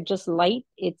perfect, just light.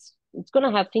 It's going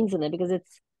to have things in it because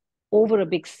it's over a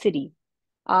big city.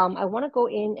 I want to go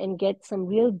in and get some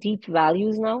real deep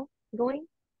values now going.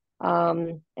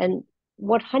 And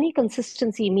what honey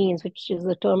consistency means, which is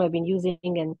the term I've been using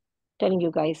and telling you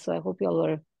guys, so I hope you all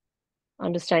are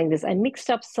understanding this. I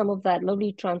mixed up some of that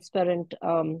lovely transparent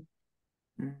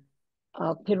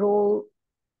Pirol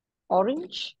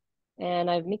orange, and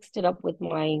I've mixed it up with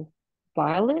my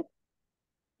violet,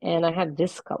 and I have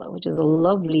this color, which is a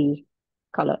lovely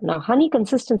color. Now, honey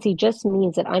consistency just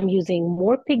means that I'm using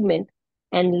more pigment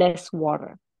and less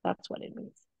water. That's what it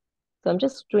means. So I'm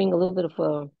just doing a little bit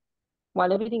of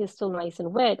while everything is still nice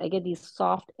and wet, I get these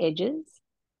soft edges,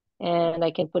 and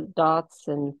I can put dots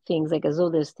and things like as though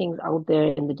there's things out there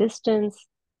in the distance.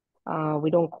 We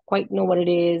don't quite know what it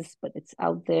is, but it's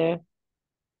out there.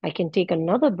 I can take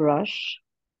another brush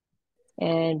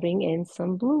and bring in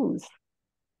some blues.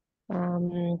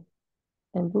 And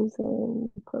blues and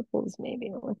purples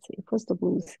maybe. Let's see. First the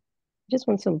blues. I just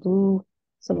want some blue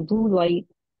light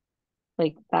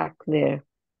like back there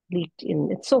leaked in.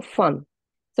 It's so fun.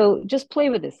 So just play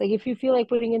with this. Like if you feel like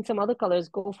putting in some other colors,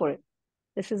 go for it.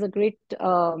 This is a great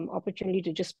opportunity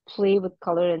to just play with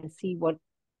color and see what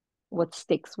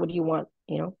sticks. What do you want?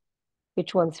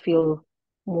 Which ones feel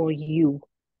more you.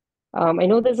 I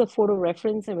know there's a photo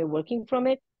reference and we're working from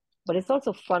it, but it's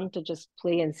also fun to just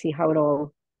play and see how it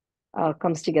all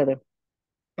comes together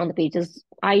on the pages.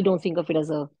 I don't think of it as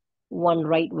a one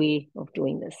right way of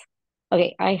doing this.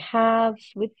 Okay, I have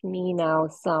with me now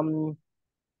some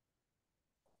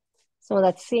of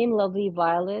that same lovely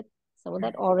violet, some of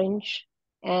that orange,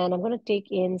 and I'm going to take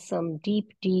in some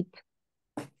deep, deep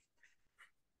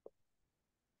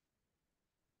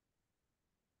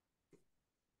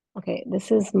okay, this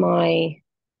is my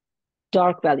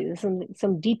dark value. There's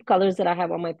some deep colors that I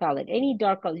have on my palette. Any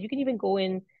dark colors. You can even go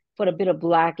in for a bit of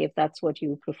black if that's what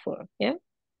you prefer. Yeah.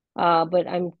 But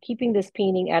I'm keeping this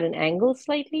painting at an angle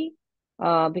slightly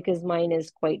because mine is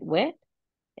quite wet.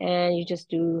 And you just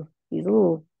do these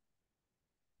little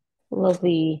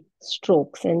lovely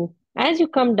strokes. And as you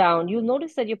come down, you'll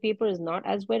notice that your paper is not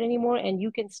as wet anymore, and you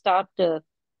can start to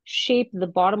shape the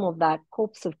bottom of that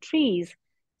copse of trees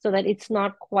so that it's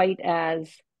not quite as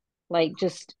like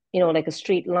just, like a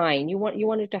straight line. You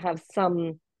want it to have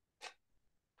some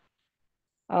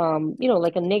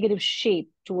like a negative shape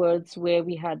towards where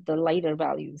we had the lighter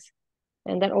values.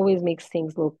 And that always makes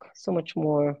things look so much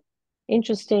more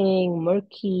interesting,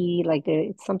 murky, like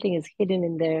something is hidden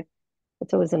in there.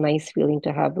 It's always a nice feeling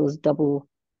to have those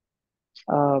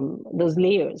those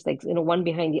layers, like, one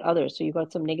behind the other. So you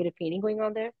got some negative painting going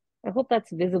on there. I hope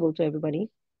that's visible to everybody.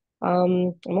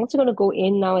 I'm also going to go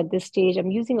in now at this stage.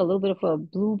 I'm using a little bit of a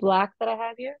blue black that I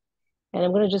have here, and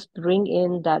I'm going to just bring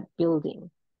in that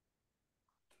building.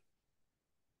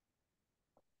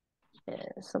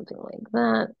 Something like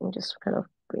that, and just kind of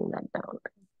bring that down.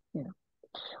 Yeah.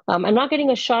 I'm not getting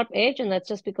a sharp edge, and that's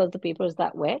just because the paper is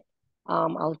that wet.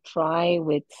 I'll try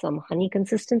with some honey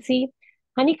consistency.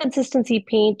 Honey consistency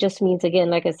paint just means, again,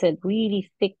 like I said, really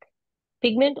thick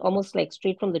pigment, almost like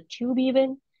straight from the tube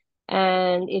even.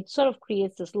 And it sort of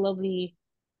creates this lovely,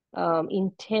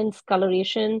 intense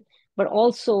coloration, but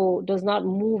also does not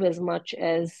move as much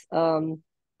as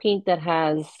paint that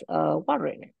has water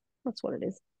in it. That's what it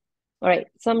is. All right,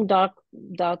 some dark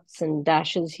dots and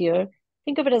dashes here.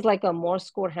 Think of it as like a Morse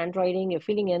code handwriting. You're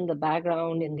filling in the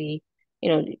background in the,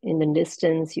 in the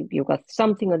distance. You've got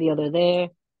something or the other there.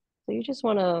 So you just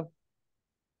want to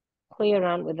play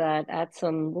around with that, add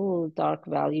some little dark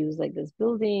values, like there's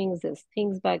buildings, there's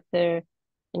things back there,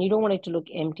 and you don't want it to look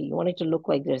empty. You want it to look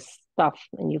like there's stuff,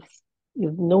 and you've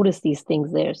noticed these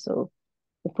things there. So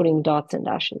you're putting dots and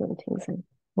dashes and things in.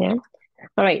 Yeah.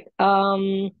 All right.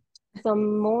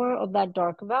 Some more of that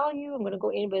dark value. I'm going to go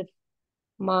in with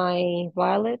my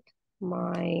violet,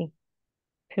 my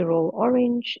Pirol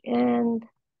orange, and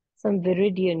some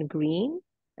Viridian green.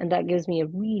 And that gives me a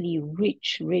really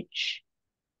rich,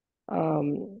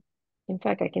 in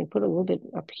fact, I can put a little bit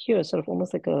up here, sort of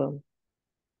almost like a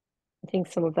I think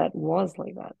some of that was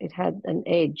like that. It had an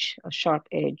edge, a sharp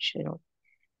edge, you know.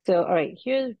 So, all right,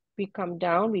 here we come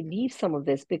down, we leave some of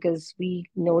this because we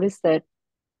notice that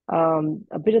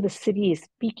a bit of the city is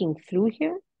peeking through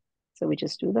here. So we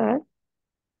just do that.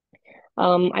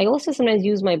 I also sometimes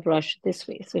use my brush this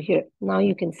way. So here, now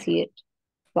you can see it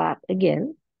flat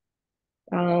again.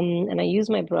 And I use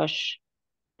my brush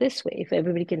this way, if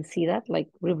everybody can see that, like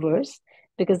reverse,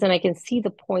 because then I can see the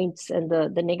points and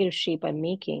the negative shape I'm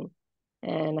making.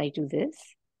 And I do this.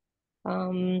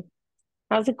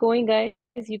 How's it going, guys?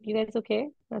 You guys okay?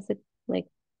 How's it like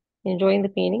enjoying the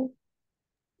painting?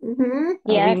 Mm-hmm.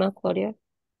 Yes. Rima, Claudia?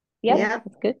 Yep. Yeah.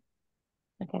 That's good.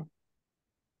 Okay.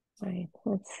 All right,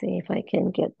 let's see if I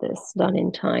can get this done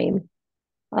in time.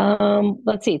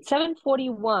 Let's see, it's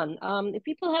 7:41. If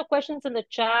people have questions in the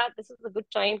chat, this is a good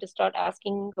time to start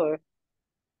asking, or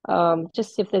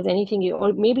just if there's anything you,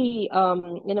 or maybe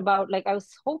in about, like, I was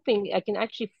hoping I can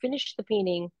actually finish the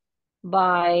painting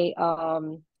by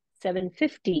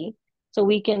 7:50, so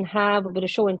we can have a bit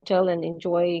of show and tell and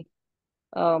enjoy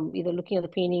either looking at the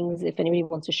paintings. If anybody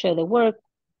wants to share their work,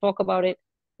 talk about it,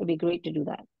 it'd be great to do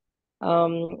that.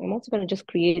 I'm also going to just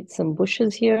create some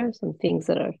bushes here, some things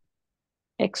that are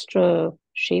extra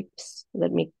shapes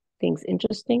that make things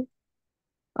interesting.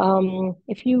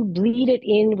 If you bleed it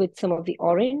in with some of the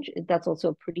orange, that's also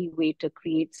a pretty way to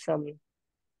create some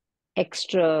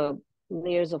extra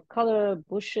layers of color,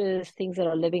 bushes, things that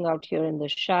are living out here in the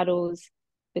shadows,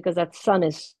 because that sun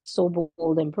is so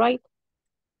bold and bright.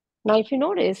 Now, if you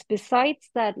notice, besides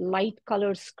that light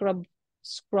color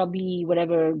scrubby,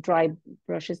 whatever, dry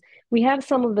brushes, we have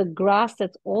some of the grass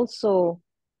that's also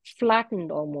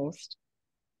flattened almost.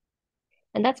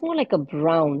 And that's more like a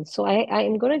brown. So I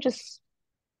am going to just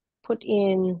put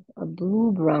in a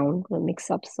blue brown, going to mix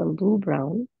up some blue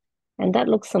brown. And that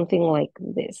looks something like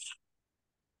this.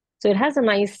 So it has a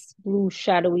nice blue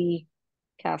shadowy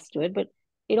cast to it, but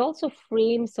it also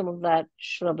frames some of that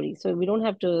shrubbery. So we don't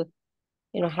have to,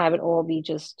 have it all be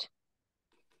just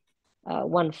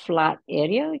one flat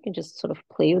area. We can just sort of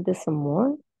play with this some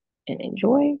more and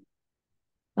enjoy.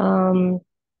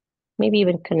 Maybe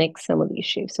even connect some of these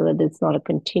shapes so that it's not a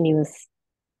continuous.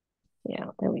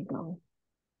 Yeah, there we go.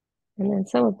 And then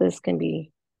some of this can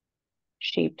be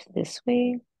shaped this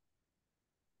way.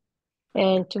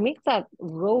 And to make that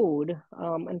road,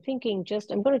 I'm thinking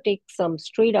I'm going to take some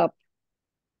straight up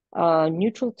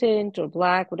neutral tint or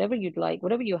black, whatever you'd like,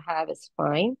 whatever you have is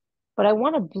fine. But I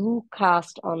want a blue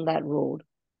cast on that road.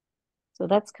 So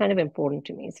that's kind of important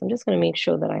to me. So I'm just going to make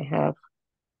sure that I have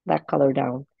that color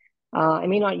down. I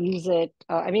may not use it.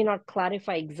 I may not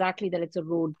clarify exactly that it's a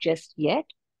road just yet,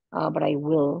 but I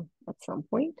will at some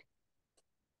point.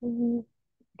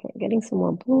 Okay, getting some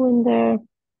more blue in there.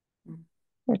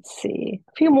 Let's see,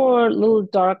 a few more little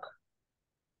dark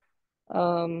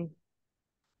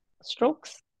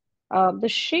strokes. The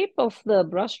shape of the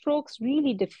brush strokes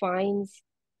really defines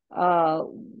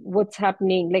what's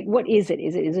happening. Like, what is it?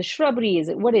 Is it shrubbery?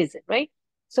 What is it, right?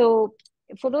 So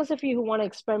for those of you who want to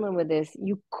experiment with this,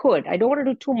 you could. I don't want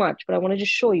to do too much, but I want to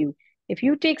just show you. If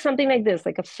you take something like this,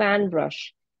 like a fan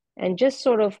brush, and just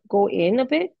sort of go in a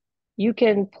bit, you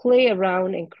can play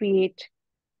around and create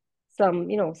some,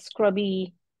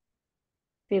 scrubby,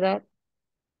 see that?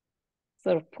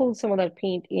 Sort of pull some of that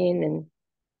paint in, and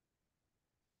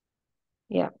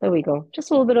yeah, there we go.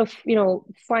 Just a little bit of,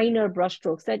 finer brush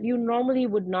strokes that you normally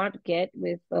would not get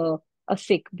with a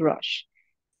thick brush.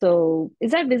 So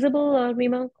is that visible,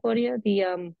 Rima, Claudia?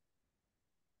 The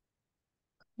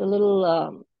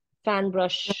little fan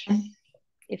brush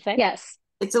effect? Yes.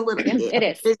 It's a little It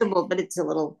is. visible, but it's a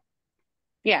little.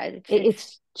 Yeah,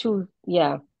 It's too,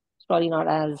 yeah, it's probably not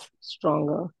as strong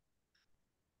a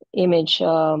image.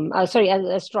 Sorry,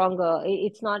 as stronger.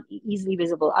 It's not easily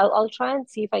visible. I'll try and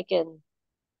see if I can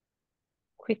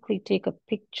quickly take a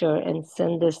picture and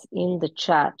send this in the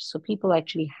chat so people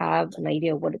actually have an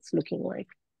idea of what it's looking like.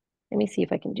 Let me see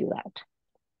if I can do that.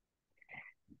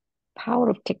 Power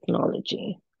of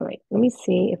technology. All right, let me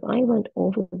see if I went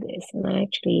over this and I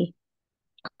actually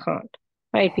can't.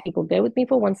 All right, people, bear with me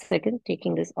for 1 second,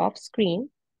 taking this off screen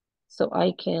so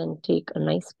I can take a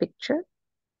nice picture.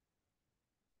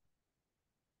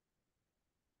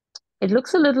 It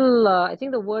looks a little, I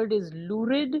think the word is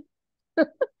lurid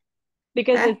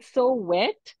because it's so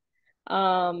wet.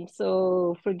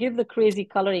 So forgive the crazy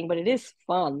coloring, but it is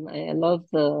fun. I love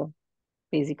the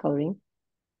crazy coloring.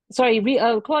 Sorry,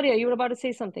 Claudia, you were about to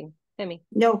say something. Tell me.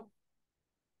 No.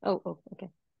 Oh, okay.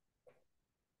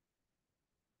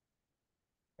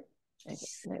 Okay,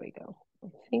 there we go. I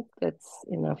think that's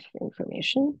enough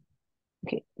information.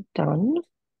 Okay, done.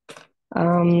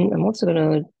 I'm also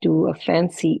gonna do a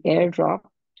fancy airdrop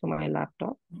to my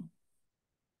laptop,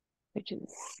 which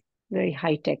is very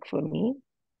high tech for me.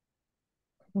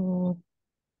 Did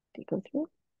it go through?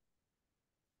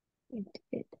 It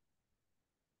did.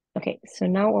 Okay, so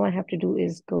now all I have to do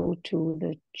is go to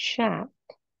the chat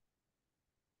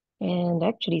and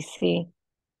actually say,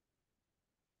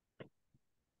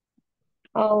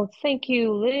 oh, thank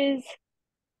you, Liz.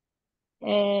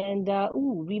 And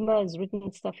Rima has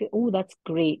written stuff here. Oh, that's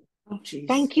great. Oh, geez.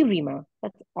 Thank you, Rima.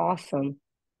 That's awesome.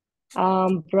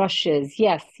 Brushes.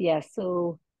 Yes, yes.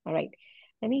 So, all right.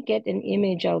 Let me get an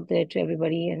image out there to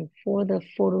everybody. And for the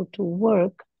photo to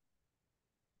work,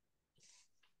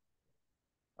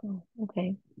 oh,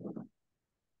 okay.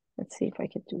 Let's see if I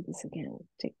can do this again.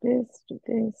 Take this, do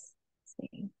this.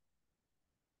 Let's see.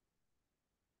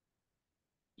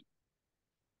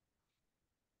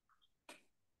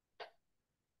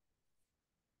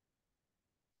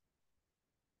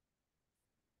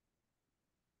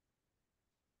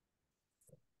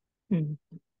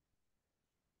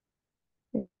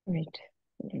 Right.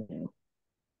 I don't know.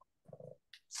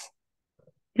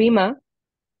 Rima,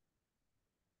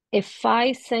 if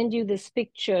I send you this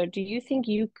picture, do you think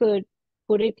you could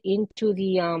put it into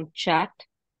the chat?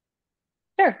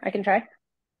 Sure, I can try.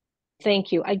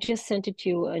 Thank you. I just sent it to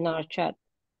you in our chat.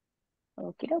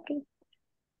 Okay, okay.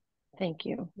 Thank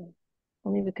you.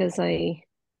 Only because I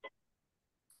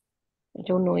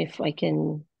don't know if I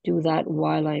can do that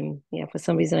while for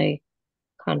some reason I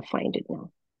can't find it now.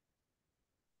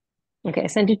 Okay, I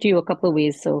sent it to you a couple of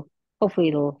ways, so hopefully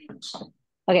it'll,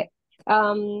 okay.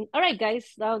 All right,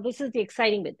 guys, now this is the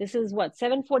exciting bit. This is what,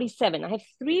 7:47. I have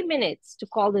 3 minutes to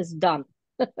call this done.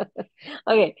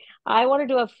 Okay, I want to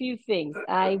do a few things.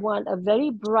 I want a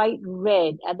very bright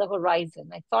red at the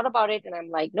horizon. I thought about it and I'm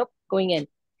like, nope, going in.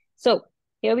 So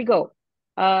here we go.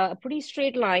 A pretty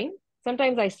straight line.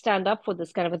 Sometimes I stand up for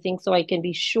this kind of a thing so I can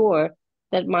be sure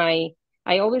that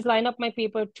I always line up my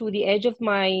paper to the edge of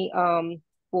my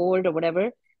board or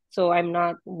whatever, so I'm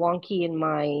not wonky in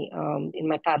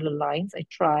my parallel lines. I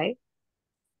try.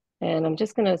 And I'm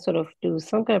just gonna sort of do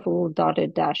some kind of a little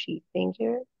dotted dashy thing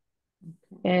here.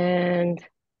 And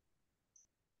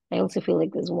I also feel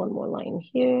like there's one more line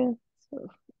here.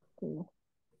 So,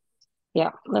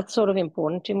 yeah, that's sort of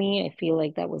important to me. I feel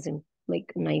like that was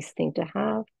like a nice thing to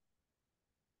have.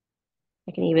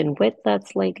 I can even wet that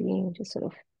slightly, just sort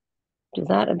of do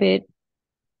that a bit.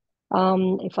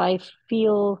 If I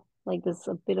feel like there's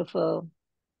a bit of a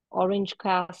orange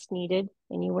cast needed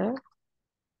anywhere,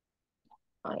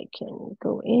 I can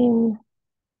go in,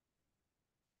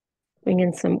 bring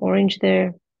in some orange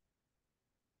there.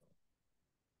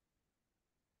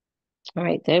 All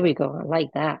right, there we go. I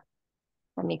like that.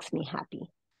 That makes me happy.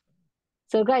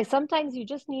 So guys, sometimes you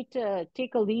just need to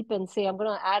take a leap and say, I'm going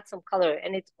to add some color,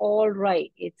 and it's all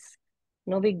right. It's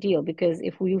no big deal, because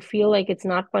if you feel like it's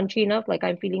not punchy enough, like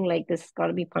I'm feeling like this got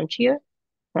to be punchier,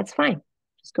 that's fine.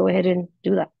 Just go ahead and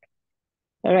do that.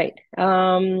 All right.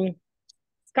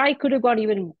 Sky could have got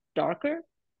even darker,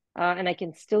 and I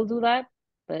can still do that,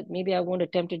 but maybe I won't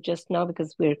attempt it just now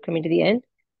because we're coming to the end.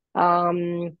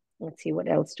 Let's see, what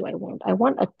else do I want? I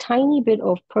want a tiny bit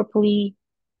of purpley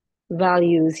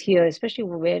values here, especially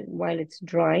while it's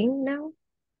drying now.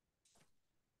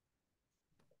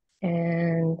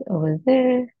 And over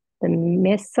there, the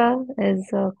mesa, as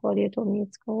Claudia told me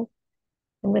it's called.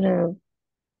 I'm gonna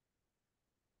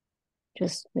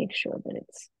just make sure that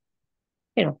it's,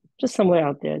 just somewhere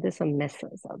out there. There's some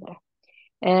mesas out there.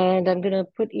 And I'm gonna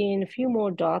put in a few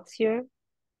more dots here,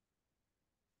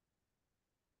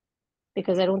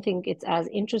 because I don't think it's as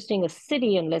interesting a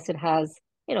city unless it has,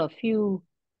 a few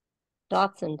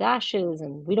dots and dashes,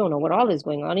 and we don't know what all is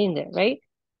going on in there, right?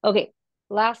 Okay,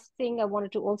 last thing I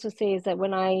wanted to also say is that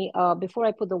when before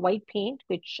I put the white paint,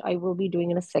 which I will be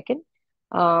doing in a second,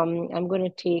 I'm going to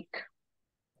take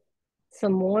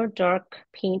some more dark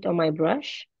paint on my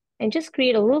brush and just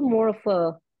create a little more of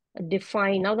a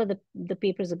define. Now that the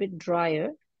paper is a bit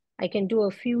drier, I can do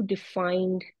a few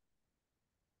defined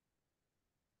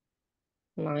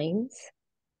lines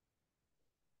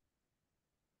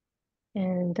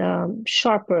and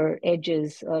sharper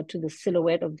edges to the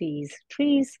silhouette of these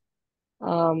trees.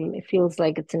 It feels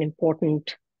like it's an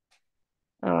important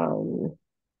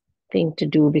thing to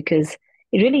do, because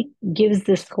it really gives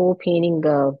this whole painting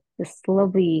this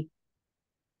lovely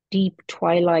deep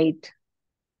twilight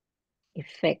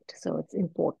effect. So it's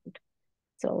important.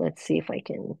 So let's see if I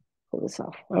can pull this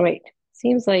off. All right.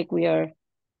 Seems like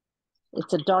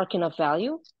it's a dark enough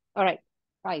value. All right,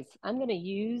 guys, I'm going to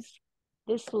use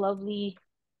this lovely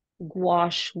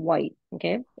gouache white.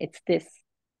 Okay. It's this.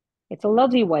 It's a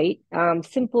lovely white,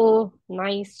 simple,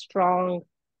 nice, strong,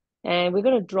 and we're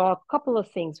going to draw a couple of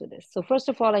things with this. So first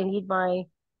of all, I need my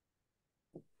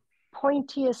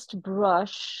pointiest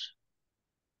brush.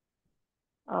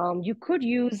 You could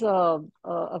use a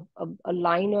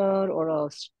liner or a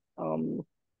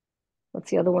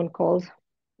what's the other one called?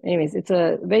 Anyways, it's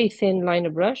a very thin liner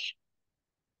brush.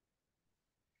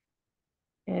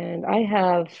 And I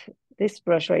have this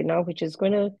brush right now, which is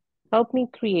going to help me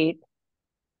create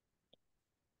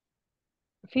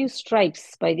a few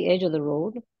stripes by the edge of the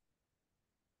road.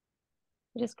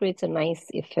 It just creates a nice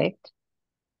effect.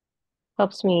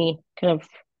 Helps me kind of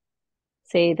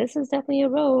say, this is definitely a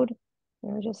road.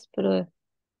 Just put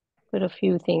a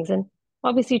few things, and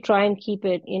obviously try and keep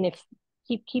it in, if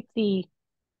keep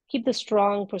the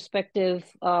strong perspective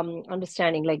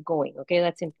understanding like going. Okay,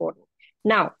 that's important.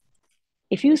 Now,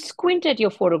 if you squint at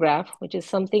your photograph, which is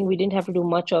something we didn't have to do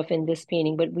much of in this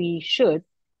painting, but we should,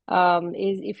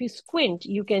 is if you squint,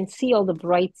 you can see all the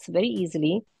brights very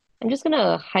easily. I'm just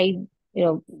gonna hide,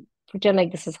 pretend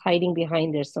like this is hiding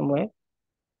behind there somewhere.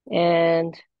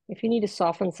 And if you need to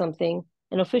soften something,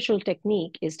 an official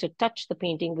technique is to touch the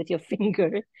painting with your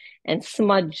finger and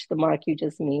smudge the mark you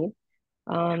just made.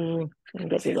 And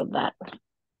get rid of that. All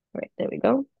right, there we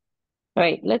go. All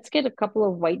right, let's get a couple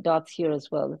of white dots here as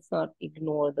well. Let's not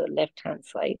ignore the left-hand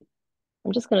side.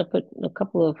 I'm just going to put a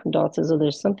couple of dots as though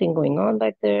there's something going on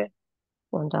back there.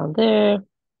 One down there.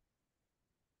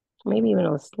 Maybe even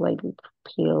a slightly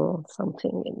pale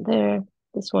something in there.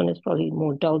 This one is probably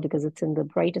more dull because it's in the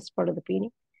brightest part of the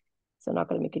painting. So I'm not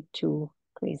going to make it too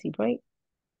crazy bright.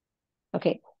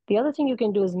 Okay, the other thing you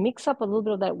can do is mix up a little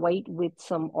bit of that white with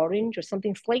some orange or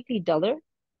something slightly duller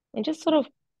and just sort of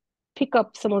pick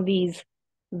up some of these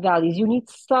values. You need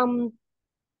some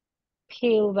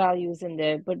pale values in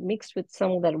there, but mixed with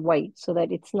some of that white so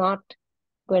that it's not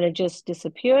going to just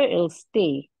disappear, it'll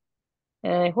stay.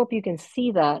 And I hope you can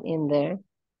see that in there.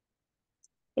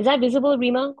 Is that visible,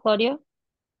 Rima, Claudia?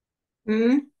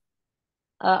 Mm-hmm.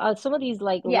 Are some of these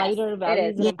like Yes, lighter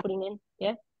values that Yeah. I'm putting in?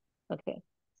 Yeah? Okay.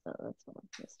 So that's what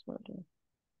I just want to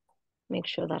make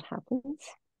sure that happens.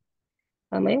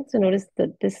 I also noticed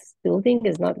that this building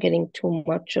is not getting too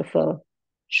much of a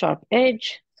sharp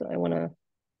edge. So I want to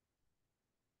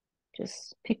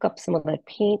just pick up some of that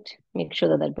paint, make sure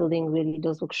that that building really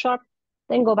does look sharp,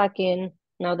 then go back in.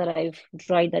 Now that I've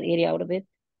dried that area out a bit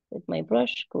with my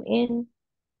brush, go in,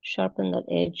 sharpen that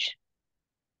edge.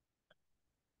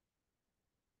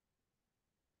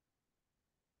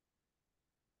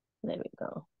 There we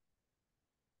go.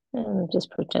 And just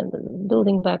pretend there's a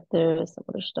building back there, some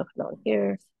other stuff down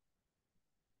here.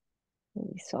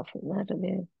 Maybe soften that a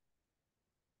bit.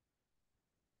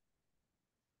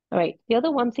 All right, the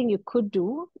other one thing you could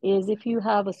do is if you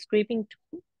have a scraping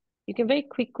tool, you can very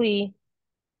quickly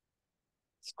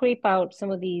scrape out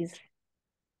some of these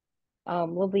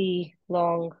lovely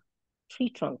long tree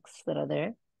trunks that are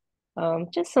there.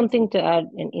 Just something to add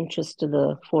an interest to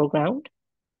the foreground,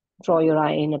 draw your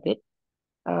eye in a bit.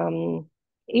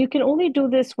 You can only do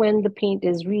this when the paint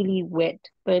is really wet,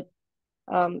 but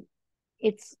I'm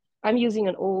using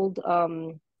an old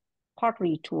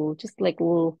pottery tool, just like a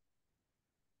little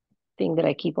thing that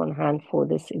I keep on hand for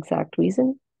this exact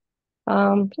reason.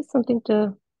 Just something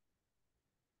to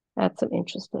add some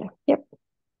interest there. Yep.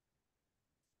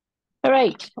 All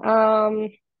right.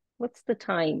 What's the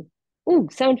time? Ooh,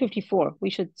 7:54. We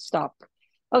should stop.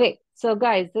 Okay, so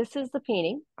guys, this is the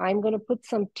painting. I'm going to put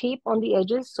some tape on the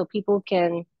edges so people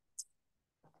can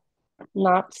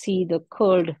not see the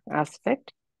curled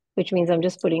aspect, which means I'm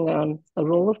just putting on a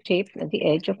roll of tape at the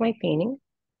edge of my painting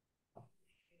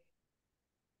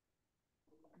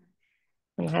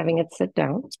and having it sit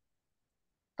down.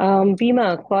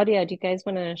 Bima, Claudia, do you guys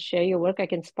want to share your work? I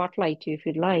can spotlight you if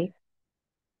you'd like.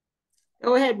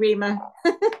 Go ahead, Rima.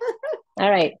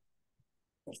 All right.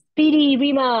 Speedy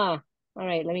Rima. All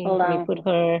right, let me put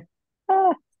her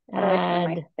How do I turn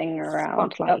my add thing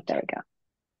around? spotlight. Oh, there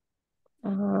we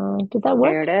go. Did that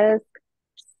work? There it is.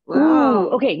 Ooh, Wow.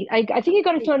 okay. I think you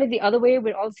got to turn it the other way.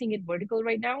 We're all seeing it vertical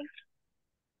right now.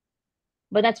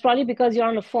 But that's probably because you're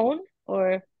on the phone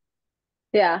or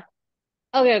Yeah.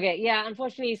 okay. Yeah,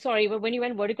 unfortunately, sorry, but when you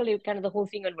went vertical, you kind of the whole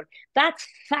thing went vertical. That's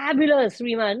fabulous,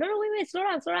 Rima. No, wait, slow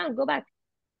down, go back.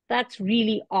 That's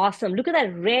really awesome. Look at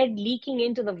that red leaking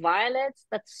into the violets.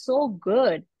 That's so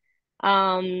good.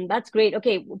 That's great.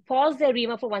 Okay, pause there,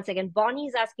 Rima, for 1 second.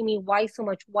 Bonnie's asking me why so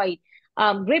much white.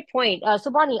 Great point.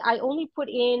 So Bonnie, I only put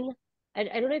in, I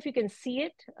don't know if you can see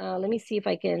it. Let me see if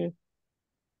I can.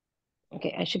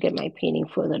 Okay, I should get my painting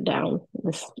further down.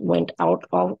 This went out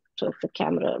of the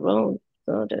camera room.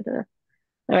 So, all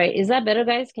right, is that better,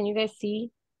 guys? Can you guys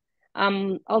see?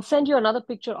 I'll send you another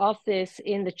picture of this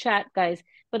in the chat, guys.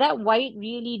 But that white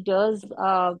really does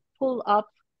pull up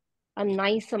a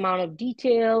nice amount of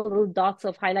detail, little dots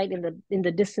of highlight in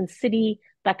the distant city,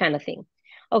 that kind of thing.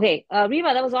 Okay,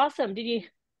 Rima, that was awesome. Did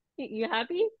you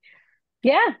happy?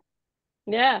 Yeah,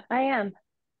 Yeah, I am.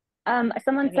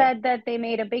 Someone okay. said that they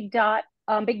made a big dot,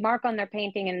 big mark on their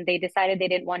painting and they decided they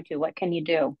didn't want to. What can you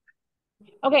do?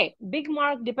 Okay, big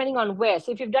mark depending on where.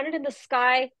 So if you've done it in the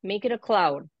sky, make it a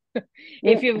cloud.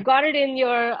 If you've got it in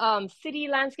your city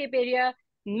landscape area,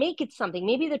 make it something.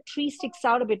 Maybe the tree sticks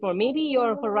out a bit more. Maybe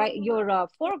your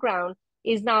foreground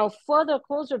is now further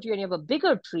closer to you and you have a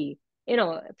bigger tree. You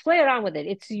know, play around with it.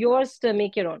 It's yours to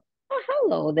make your own. Oh,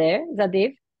 hello there. Is that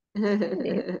Dave?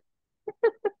 Dave.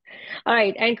 All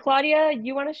right. And Claudia,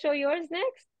 you want to show yours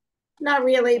next? Not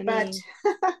really, but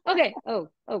okay. Oh,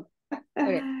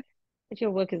 okay. But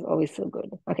your work is always so good.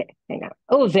 Okay, hang on.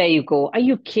 Oh, there you go. Are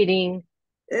you kidding?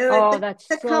 Oh, that's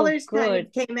the so colors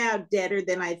kind good. of came out deader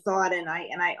than I thought, and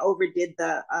I overdid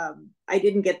the I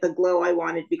didn't get the glow I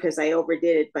wanted because I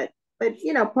overdid it, but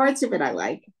you know, parts of it I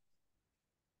like.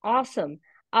 Awesome.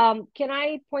 Can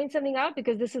I point something out?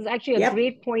 Because this is actually a Yep.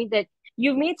 great point that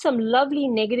you've made some lovely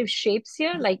negative shapes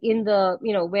here, like in the,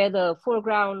 you know, where the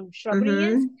foreground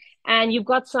shrubbery is, and you've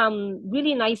got some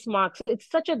really nice marks. It's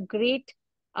such a great,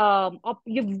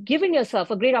 you've given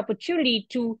yourself a great opportunity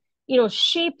to, you know,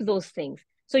 shape those things.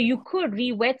 So you could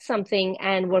re-wet something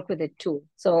and work with it too.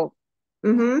 So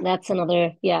that's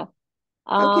another, yeah.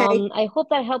 Okay. I hope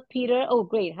that helped, Peter. Oh,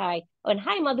 great. Hi. And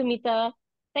hi, Madhumita.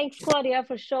 Thanks, Claudia,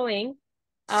 for showing.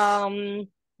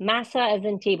 Massa as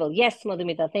in table. Yes,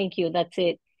 Madhumita, thank you. That's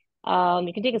it.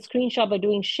 You can take a screenshot by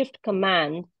doing Shift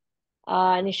Command,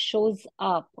 and it shows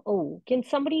up. Oh, can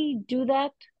somebody do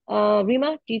that?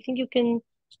 Rima, do you think you can?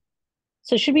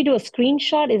 So should we do a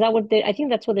screenshot? Is that what I think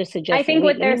that's what they're suggesting. I think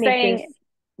Wait, what let me they're make saying, this.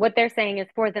 what they're saying is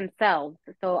for themselves.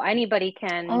 So anybody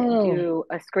can do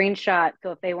a screenshot.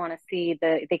 So if they want to see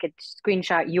they could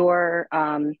screenshot your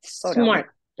photo. Smart.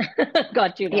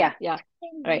 Got you now. Yeah.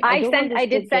 All right. I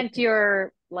did send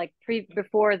your like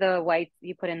before the whites,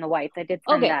 you put in the whites. I did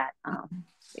send that.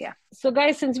 Yeah. So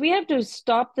guys, since we have to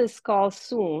stop this call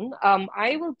soon,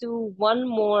 I will do one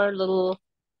more little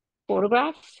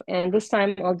photograph, and this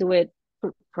time I'll do it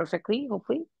perfectly,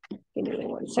 hopefully. Give me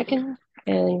 1 second.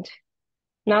 And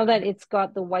now that it's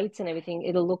got the whites and everything,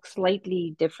 it'll look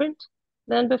slightly different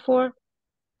than before.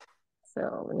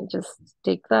 So let me just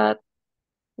take that.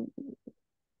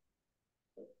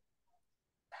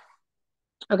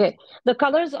 Okay, the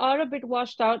colors are a bit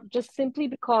washed out just simply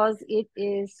because it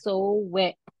is so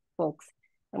wet, folks.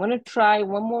 I'm going to try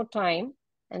one more time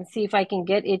and see if I can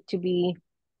get it to be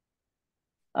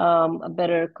a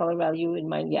better color value in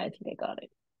mind. Yeah, I think I got it.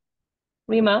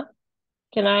 Rima,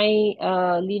 can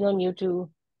I lean on you to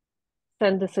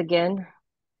send this again?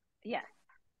 Yes.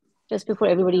 Just before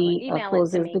everybody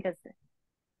closes. Email it to me because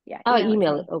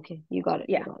email it. Okay, you got it.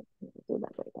 Yeah. You got it. Do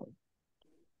that right now.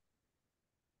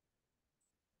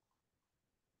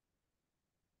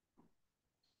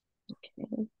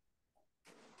 Okay.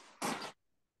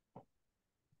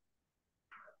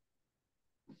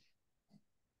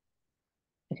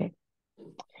 Okay.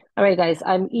 All right, guys.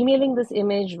 I'm emailing this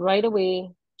image right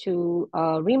away to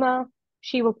Rima.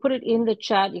 She will put it in the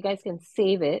chat. You guys can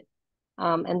save it.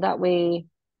 And that way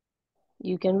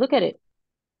you can look at it.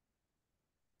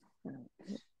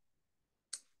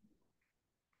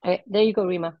 Okay, there you go,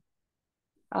 Rima.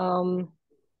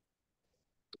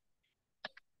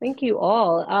 Thank you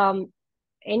all.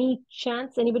 Any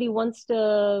chance anybody wants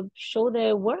to show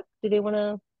their work? Do they want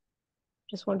to?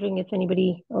 Just wondering if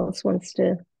anybody else wants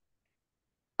to.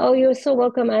 Oh, you're so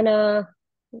welcome, Anna.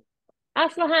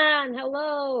 Asfahan,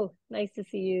 hello. Nice to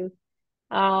see you.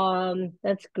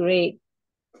 That's great.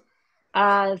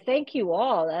 Thank you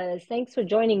all. Thanks for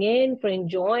joining in, for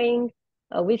enjoying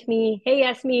with me. Hey,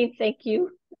 Yasmin, thank you.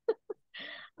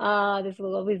 This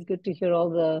was always good to hear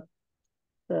all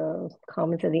the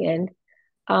comments at the end.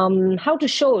 How to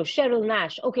show Cheryl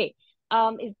Nash. Okay.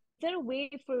 Is there a way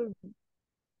for?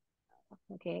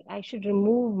 Okay, I should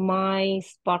remove my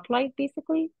spotlight,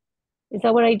 basically. Is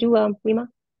that what I do, Rima?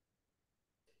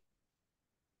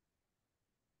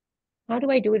 How do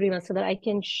I do it, Rima, so that I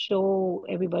can show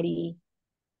everybody?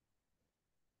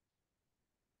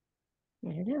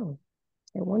 I don't know.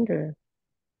 I wonder.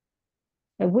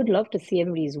 I would love to see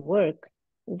everybody's work.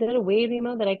 Is there a way,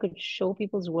 Rima, that I could show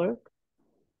people's work?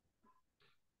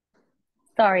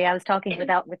 Sorry, I was talking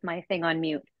with my thing on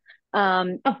mute.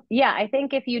 Yeah, I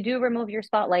think if you do remove your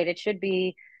spotlight, it should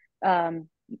be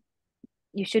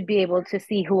you should be able to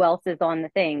see who else is on the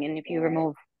thing. And if you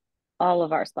remove all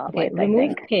of our spotlights, okay,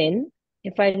 remove pin.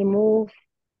 If I remove,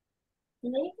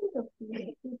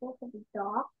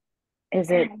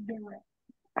 Is it?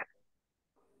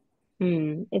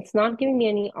 it's not giving me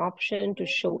any option to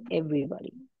show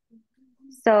everybody.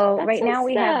 So That's right so now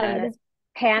we have sad. the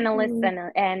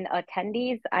panelists and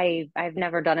attendees. I've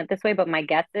never done it this way, but my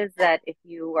guess is that if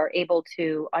you are able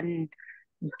to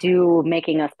undo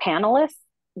making us panelists,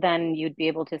 then you'd be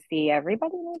able to see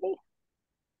everybody maybe.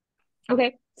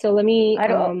 Okay, so let me I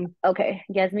don't okay.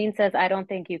 Yasmin says I don't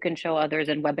think you can show others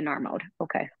in webinar mode.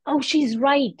 Okay. Oh, she's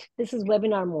right. This is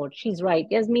webinar mode. She's right.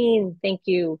 Yasmin, thank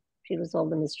you. She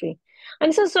resolved the mystery.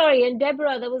 I'm so sorry. And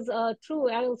Deborah, that was true.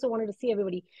 I also wanted to see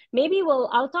everybody. Maybe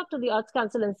I'll talk to the Arts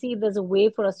Council and see if there's a way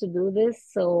for us to do this.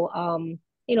 So,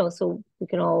 so we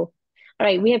can all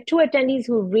right. We have two attendees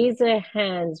who raise their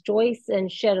hands, Joyce and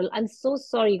Cheryl. I'm so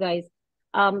sorry, guys.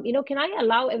 Can I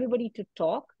allow everybody to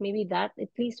talk? Maybe that at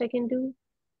least I can do.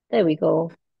 There we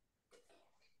go.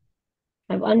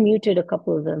 I've unmuted a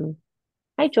couple of them.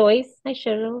 Hi, Joyce. Hi,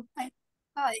 Cheryl. Hi.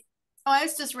 Oh, I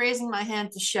was just raising my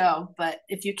hand to show, but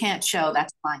if you can't show,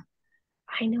 that's fine.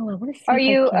 I know. I want to see. Are if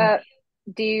you I can...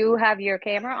 do you have your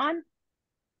camera on?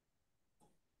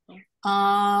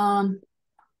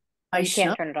 I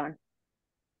can't turn it on.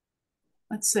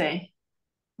 Let's see.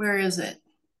 Where is it?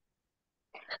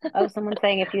 Oh, someone's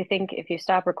saying if you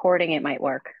stop recording, it might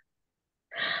work.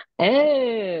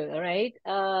 Oh, all right.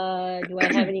 Do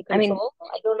I have any control?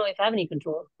 I don't know if I have any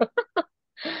control.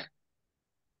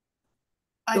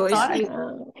 Joyce,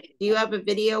 do you have a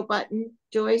video button,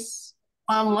 Joyce?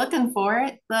 I'm looking for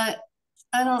it, but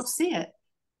I don't see it.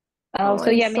 Oh, so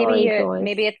yeah,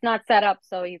 maybe it's not set up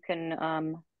so you can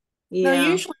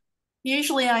Yeah. No,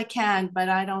 usually I can, but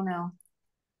I don't know.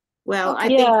 Well, I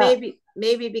think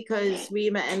maybe because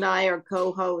Rima and I are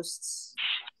co-hosts.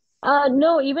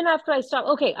 No, even after I stop.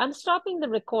 Okay, I'm stopping the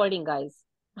recording, guys.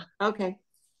 Okay.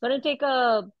 Gonna take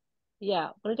a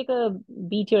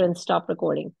beat here and stop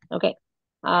recording. Okay.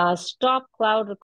 Stop cloud recording.